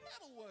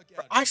 That'll work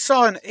out. I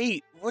saw an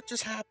 8. What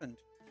just happened?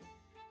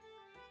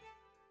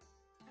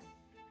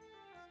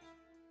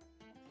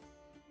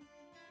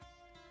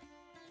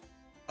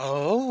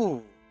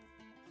 Oh.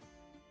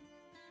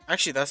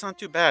 Actually, that's not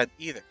too bad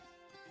either.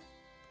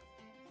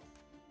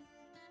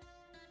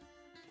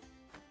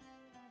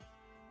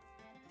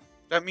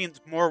 That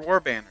means more war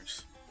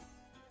banners.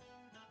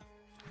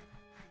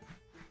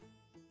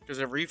 Because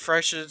it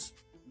refreshes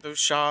those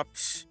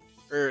shops,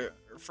 or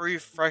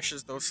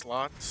refreshes those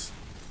slots,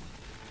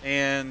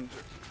 and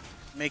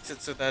makes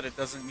it so that it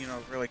doesn't,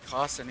 really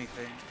cost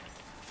anything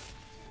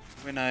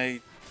when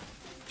I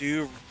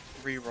do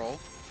reroll.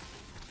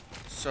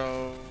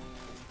 So,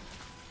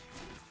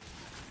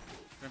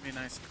 it's gonna be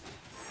nice.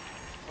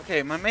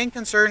 Okay, my main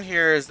concern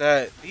here is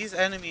that these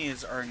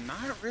enemies are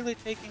not really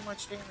taking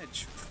much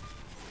damage.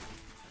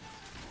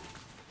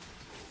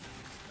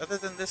 Other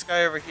than this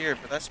guy over here,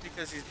 but that's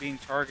because he's being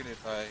targeted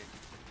by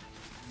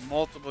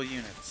multiple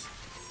units.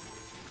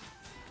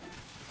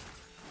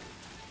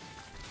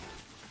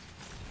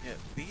 Yeah,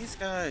 these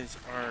guys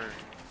are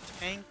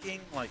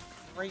tanking like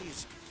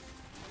crazy.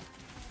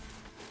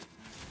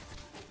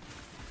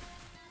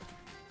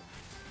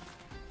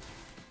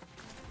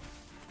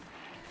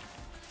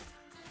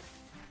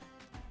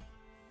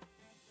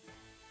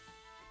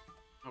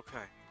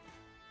 Okay.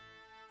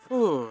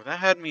 Whew, that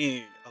had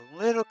me a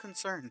little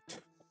concerned.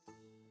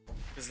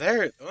 Because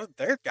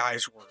their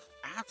guys were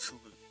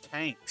absolute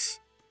tanks.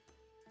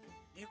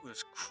 It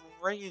was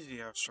crazy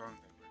how strong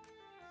they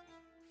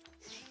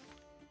were.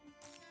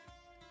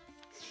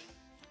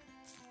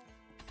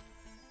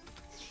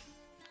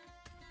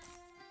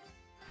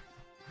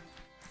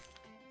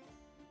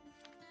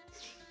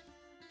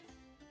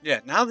 Yeah,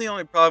 now the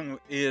only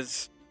problem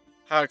is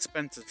how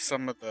expensive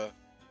some of the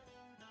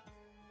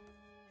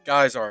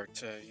guys are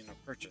to,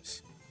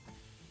 purchase.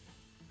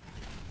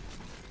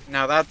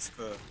 Now that's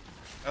the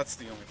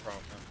only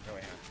problem I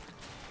really have.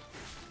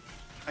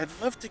 I'd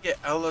love to get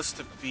Ellis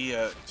to be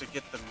to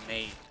get the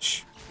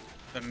mage.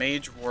 The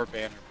mage war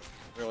banner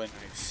would be really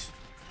nice.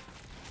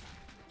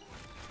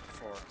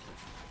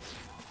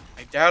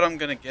 I doubt I'm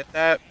gonna get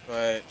that,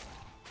 but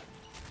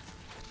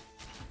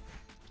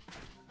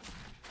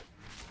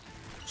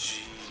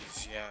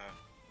jeez, yeah.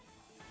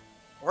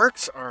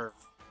 Orcs are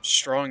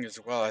strong as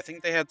well. I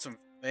think they had some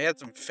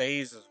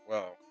phase as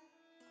well.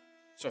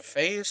 So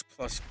phase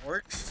plus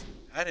orcs,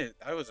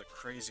 that was a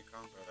crazy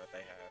combo that they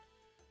had.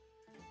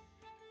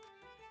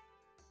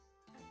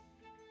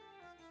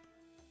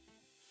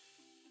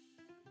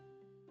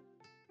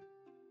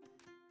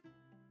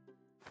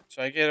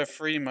 So I get a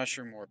free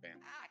mushroom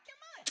warband. Ah, come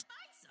on,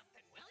 buy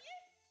something, will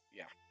you?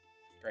 Yeah,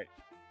 great,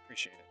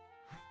 appreciate it.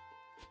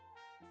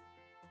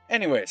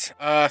 Anyways,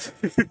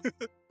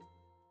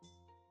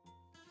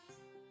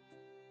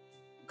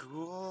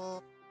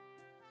 ghoul.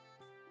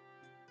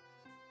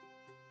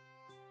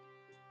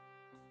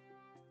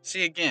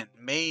 See again,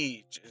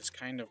 mage is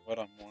kind of what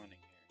I'm wanting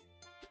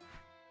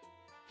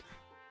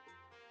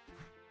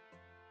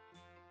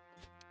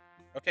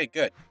here. Okay,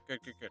 good.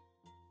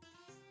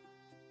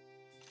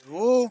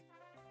 Ghoul.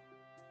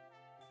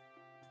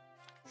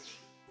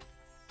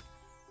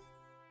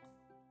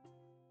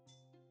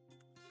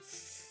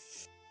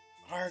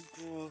 Are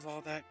ghouls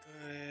all that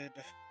good?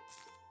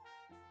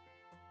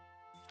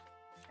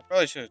 I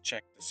probably should have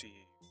checked to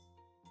see.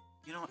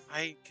 You know,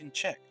 I can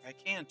check.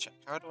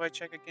 How do I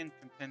check again?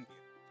 Compendium.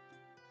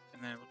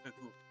 And then look at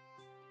ghoul.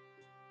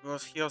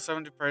 Ghouls heal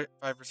 75%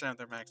 of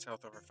their max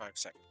health over 5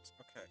 seconds.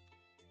 Okay.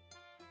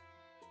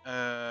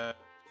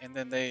 And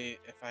then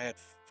if I had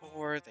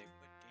 4, they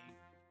would gain.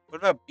 What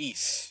about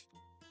beasts?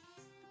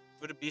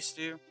 What do beasts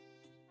do?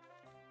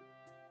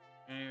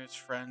 It's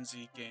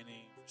frenzy,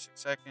 gaining for 6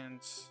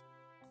 seconds.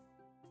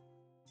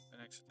 The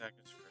next attack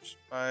is first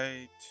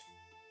bite.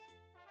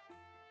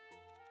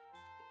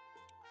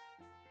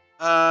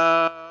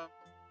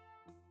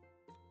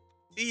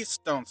 Beasts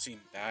don't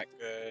seem that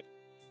good.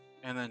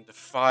 And then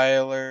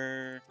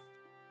Defiler.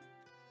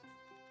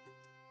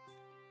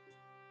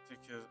 To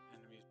kill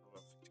enemies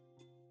below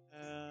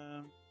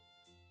 15.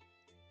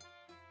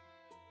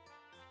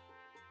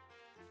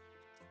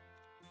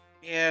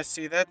 Yeah,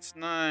 see, that's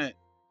not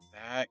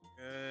that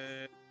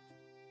good.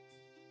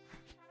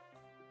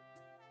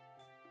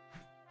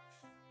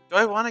 Do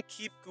I want to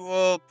keep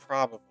Ghoul?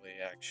 Probably,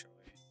 actually.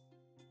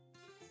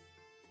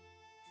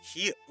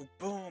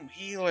 Boom,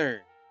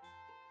 healer.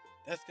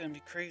 That's gonna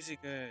be crazy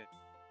good.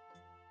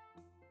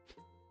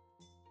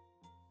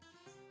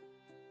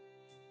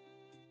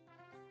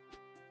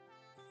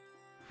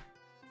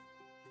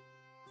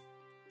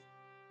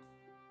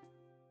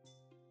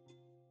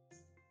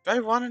 Do I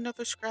want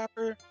another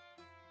scrapper?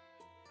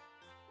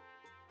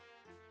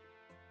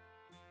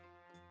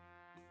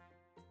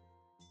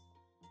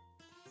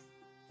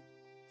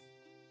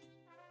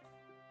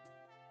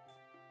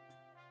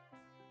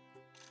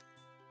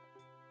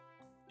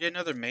 Yeah,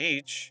 another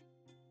mage.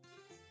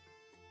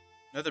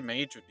 Another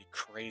mage would be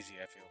crazy,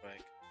 I feel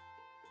like.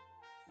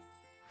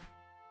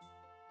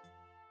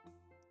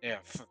 Yeah,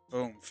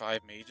 boom,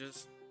 5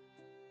 mages.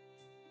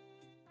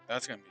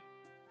 That's gonna be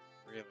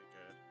really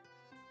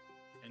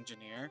good.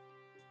 Engineer.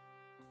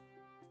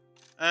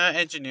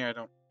 Engineer, I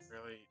don't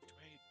really...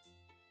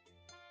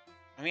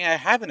 I mean, I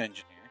have an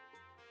engineer.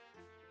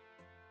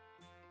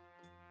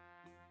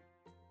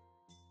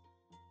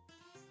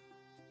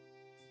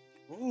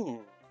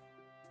 Ooh.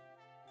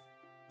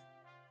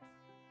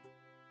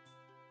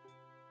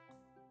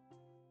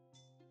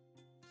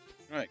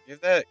 Alright,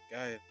 give that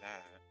guy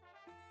that.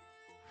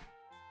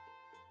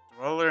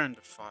 Dweller and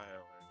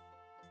Defiler.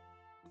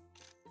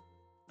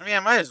 I mean, I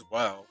might as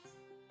well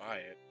buy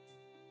it.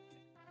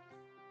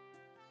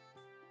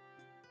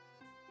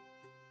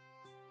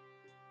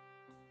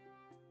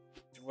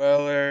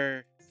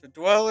 Dweller. So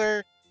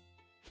Dweller,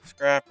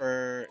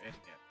 Scrapper, and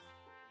yeah.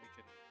 We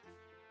can...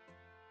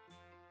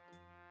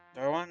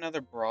 Do I want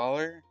another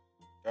Brawler?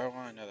 Do I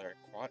want another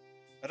Aquatic?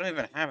 I don't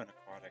even have an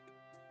Aquatic.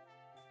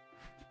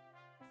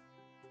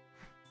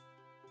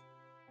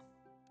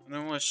 And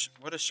then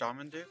what does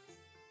Shaman do?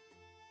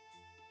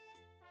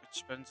 Which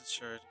spends its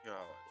charge to heal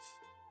allies.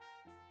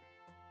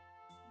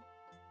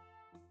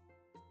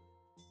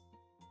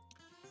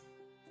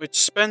 Which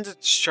spends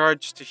its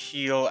charge to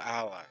heal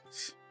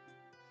allies.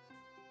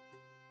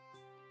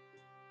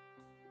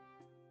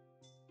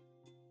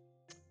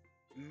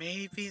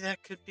 Maybe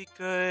that could be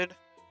good.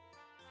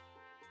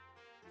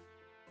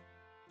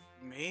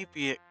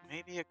 Maybe it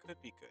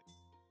could be good.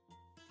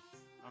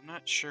 I'm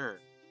not sure.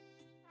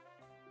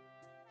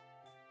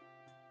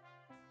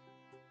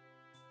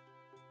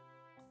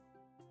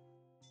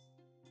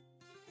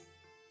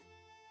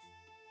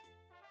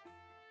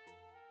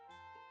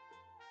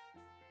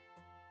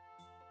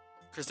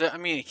 Because, I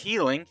mean,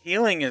 healing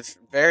is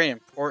very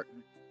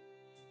important.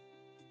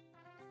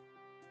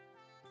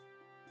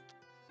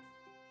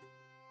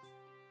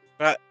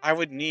 But I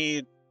would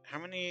need, how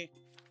many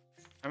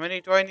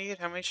do I need?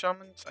 How many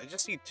shamans? I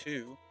just need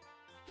 2.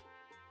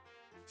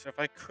 So if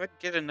I could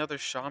get another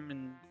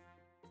shaman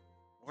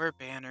or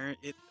banner,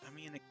 it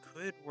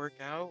could work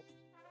out.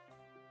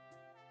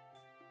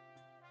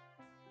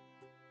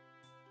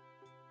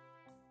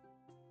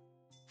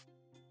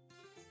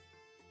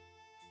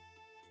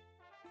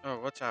 Oh,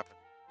 what's happening?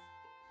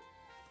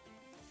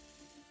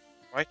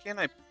 Why can't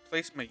I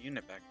place my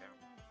unit back down?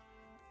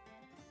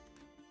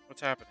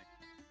 What's happening?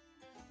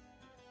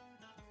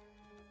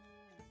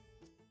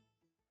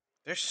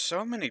 There's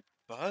so many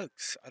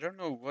bugs. I don't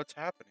know what's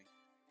happening.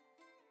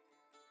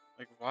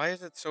 Like, why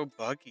is it so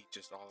buggy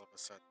just all of a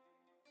sudden?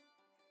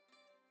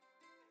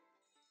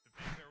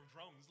 The fanfare of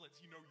drums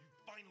lets you know you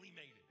finally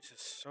made it. This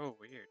is so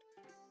weird.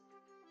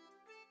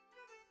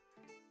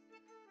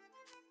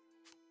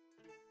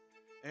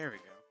 There we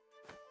go.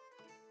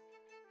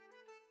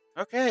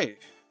 Okay.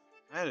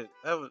 That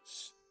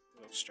was a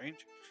little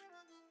strange.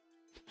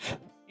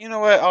 You know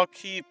what? I'll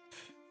keep...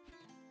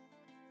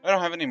 I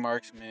don't have any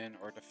marksmen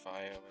or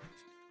defilers.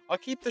 I'll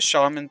keep the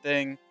shaman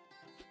thing.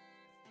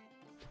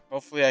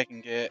 Hopefully I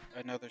can get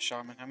another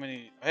shaman. How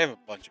many? I have a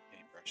bunch of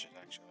paintbrushes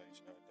actually,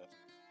 so it doesn't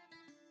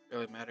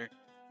really matter.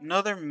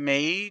 Another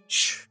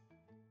mage.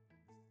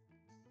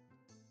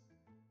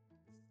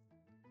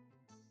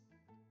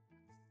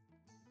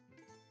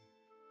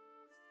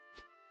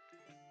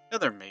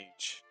 Another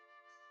mage.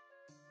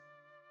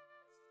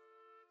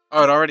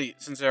 Oh,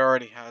 since it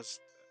already has...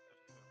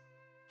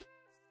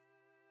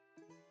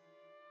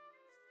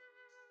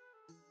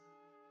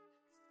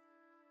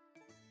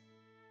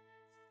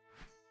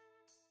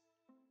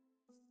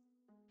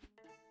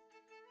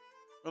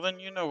 Well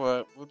then, you know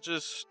what? We'll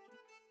just...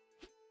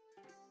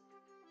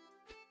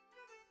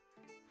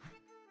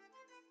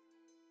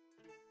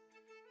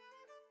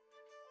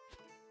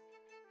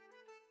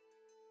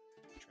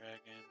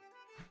 Dragon.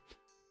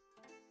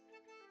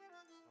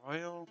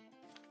 Royal.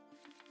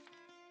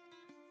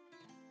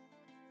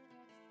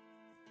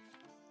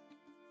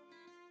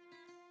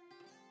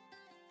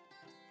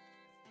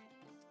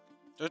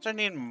 Don't I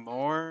need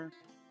more?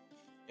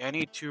 Yeah, I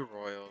need 2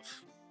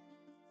 royals.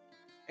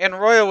 And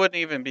royal wouldn't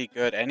even be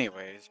good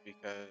anyways,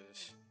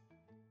 because...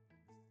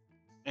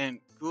 And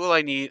ghoul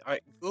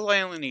ghoul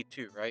I only need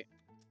 2, right?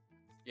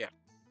 Yeah.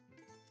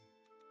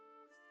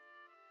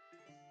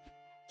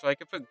 So I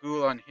could put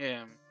ghoul on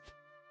him.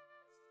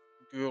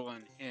 Ghoul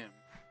on him.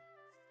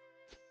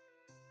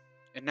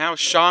 And now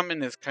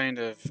shaman is kind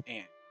of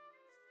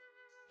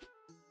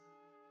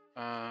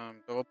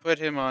but we'll put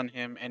him on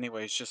him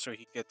anyways, just so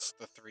he gets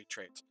the 3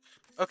 traits.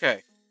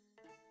 Okay.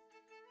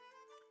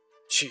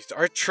 Jeez,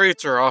 our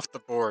traits are off the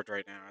board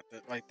right now.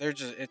 Like,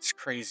 it's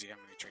crazy how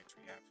many traits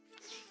we have.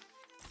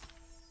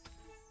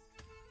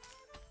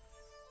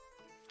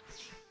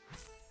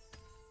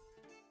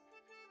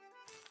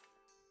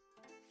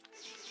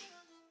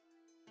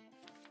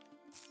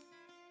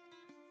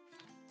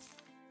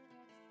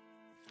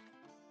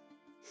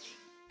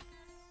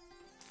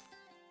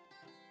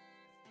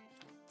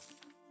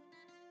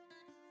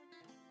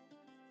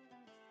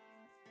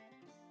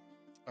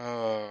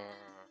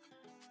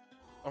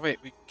 Oh wait,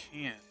 we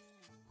can't.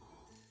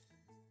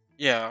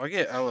 Yeah, I'll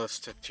get Ellis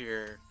to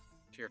tier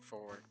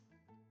 4.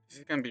 This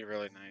is gonna be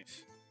really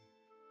nice.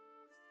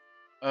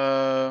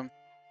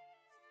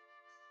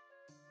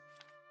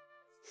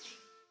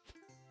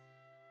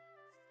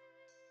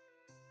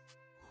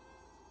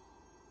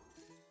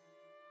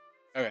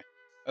 Okay,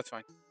 that's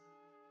fine.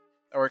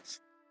 That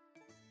works.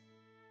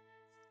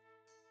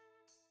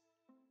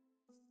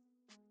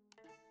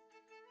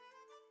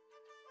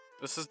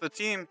 This is the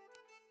team.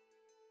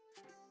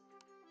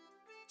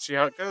 See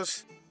how it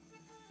goes.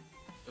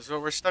 This is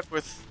what we're stuck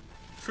with.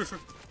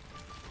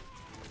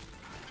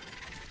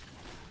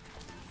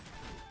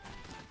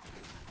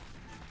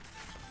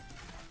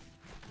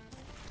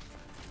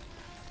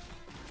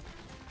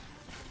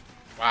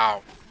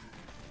 Wow.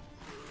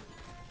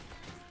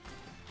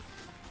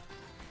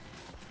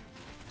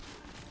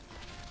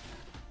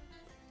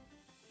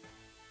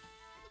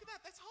 Look at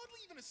that. That's hardly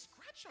even a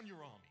scratch on your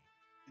army.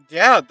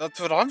 Yeah, that's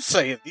what I'm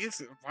saying.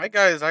 My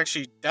guys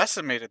actually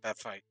decimated that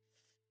fight.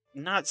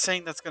 Not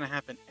saying that's gonna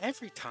happen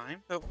every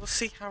time, but we'll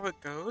see how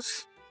it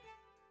goes.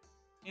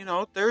 You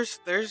know, there's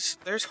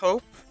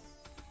hope.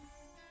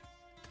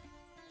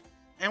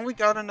 And we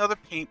got another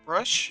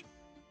paintbrush.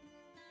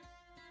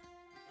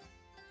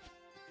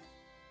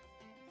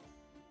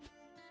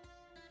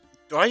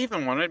 Do I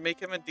even want to make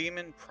him a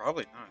demon?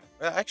 Probably not.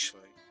 Well,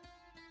 actually.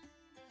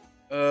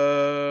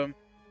 Oh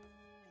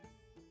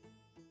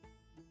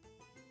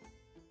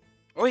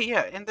wait,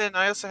 yeah, and then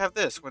I also have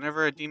this.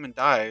 Whenever a demon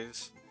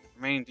dies,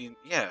 remaining demon...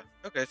 Yeah,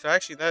 okay, so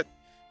actually that's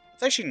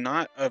actually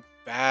not a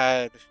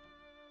bad...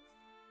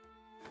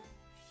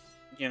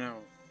 You know...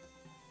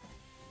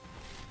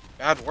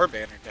 Bad war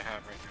banner to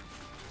have right now.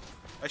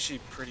 Actually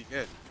pretty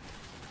good.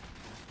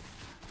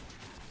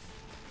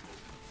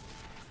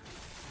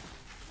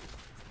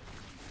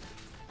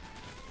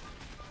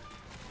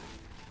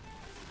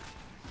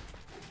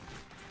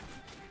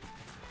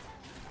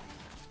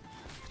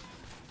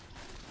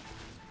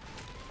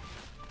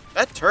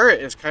 That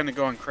turret is kind of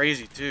going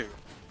crazy, too.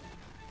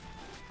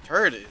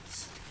 Turret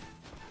is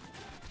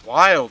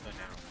wild now.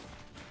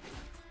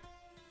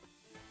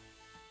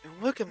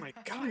 And look at my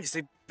guys,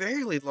 they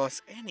barely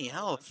lost any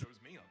health. That shows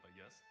me up, I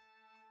guess.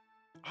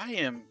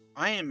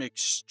 I am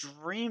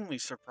extremely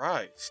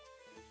surprised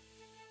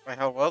by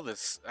how well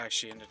this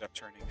actually ended up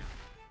turning out.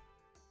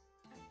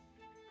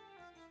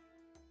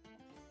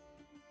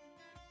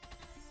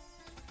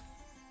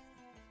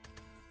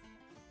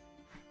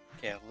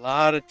 Okay, a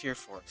lot of tier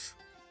 4s.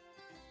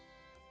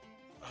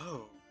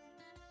 Oh.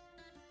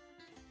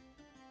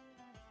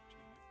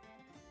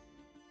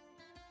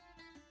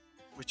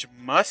 Which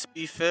must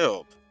be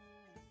filled.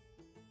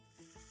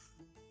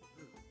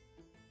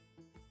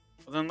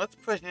 Well, then let's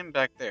put him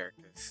back there,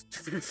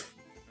 because...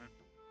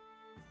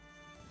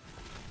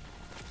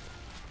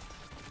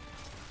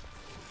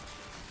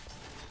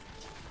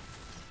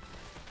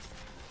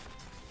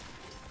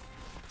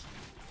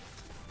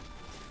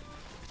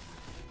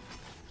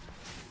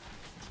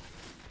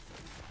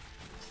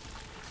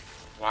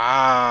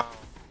 Wow.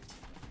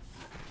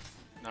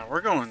 Now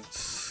we're going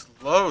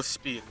slow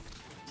speed.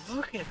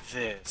 Look at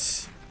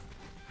this.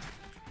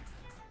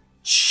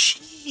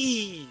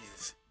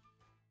 Jeez.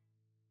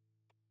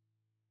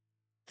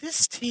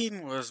 This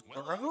team was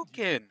Well,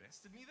 broken. You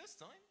bested me this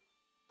time,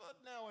 but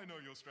now I know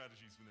your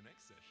strategies for the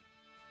next session.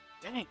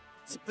 Dang.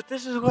 But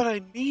this is what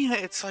I mean.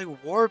 It's like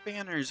war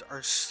banners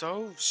are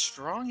so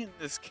strong in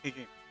this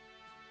game.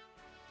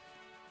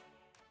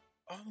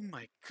 Oh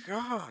my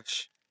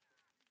gosh.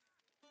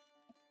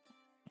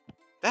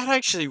 That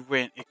actually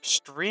went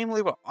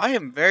extremely well. I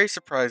am very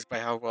surprised by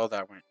how well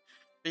that went.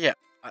 But yeah,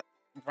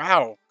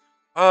 wow.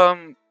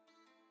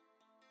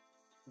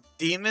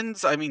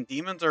 Demons. I mean,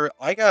 demons are.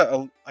 I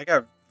got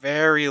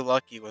very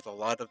lucky with a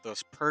lot of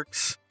those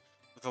perks,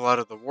 with a lot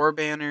of the war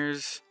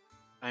banners.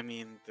 I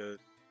mean, the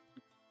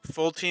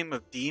full team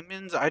of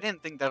demons. I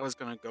didn't think that was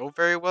gonna go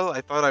very well. I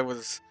thought I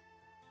was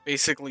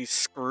basically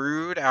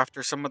screwed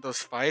after some of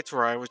those fights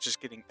where I was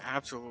just getting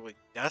absolutely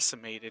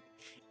decimated,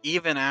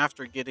 even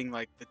after getting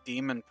like the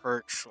demon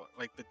perks,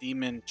 like the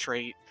demon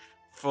trait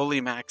fully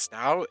maxed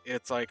out.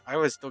 It's like I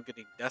was still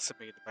getting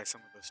decimated by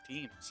some of those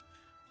teams.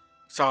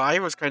 So I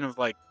was kind of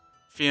like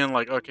feeling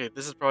like, okay,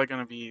 this is probably going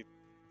to be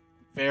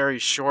very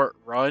short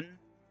run.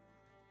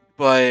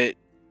 But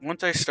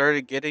once I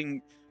started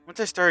getting, once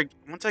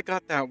I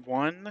got that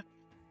one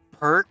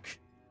perk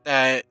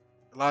that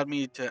allowed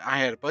me to, I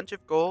had a bunch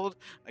of gold.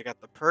 I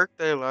got the perk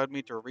that allowed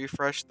me to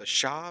refresh the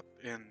shop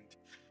and,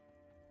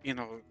 you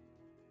know,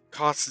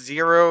 cost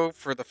 0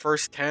 for the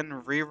first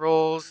 10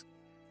 rerolls.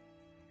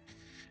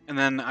 And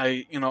then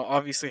I,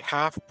 obviously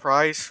half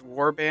price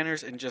war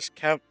banners and just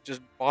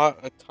bought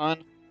a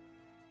ton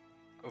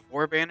of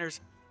war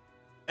banners.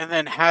 And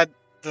then had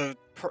the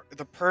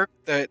perk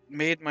that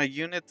made my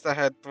units that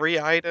had 3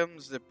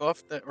 items that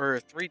buffed them, or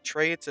 3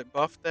 traits that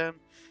buffed them.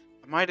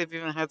 I might have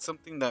even had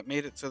something that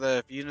made it so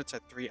that if units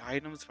had 3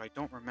 items, if I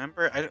don't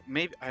remember,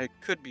 maybe I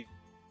could be.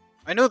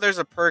 I know there's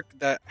a perk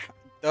that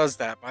does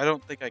that, but I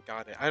don't think I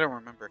got it. I don't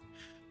remember.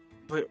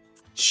 But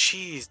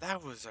jeez,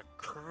 that was a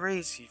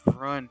crazy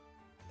run.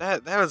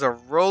 That was a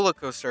roller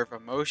coaster of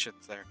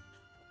emotions there.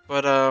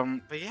 But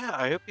yeah,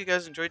 I hope you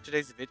guys enjoyed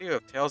today's video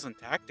of Tales and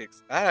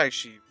Tactics. That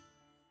actually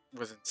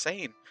was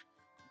insane.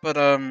 But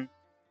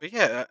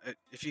yeah,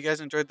 if you guys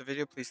enjoyed the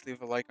video, please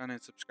leave a like on it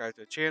and subscribe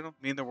to the channel.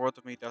 Mean the world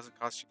to me. Doesn't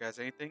cost you guys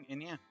anything.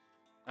 And yeah,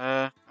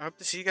 I hope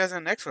to see you guys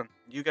in the next one.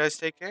 You guys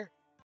take care.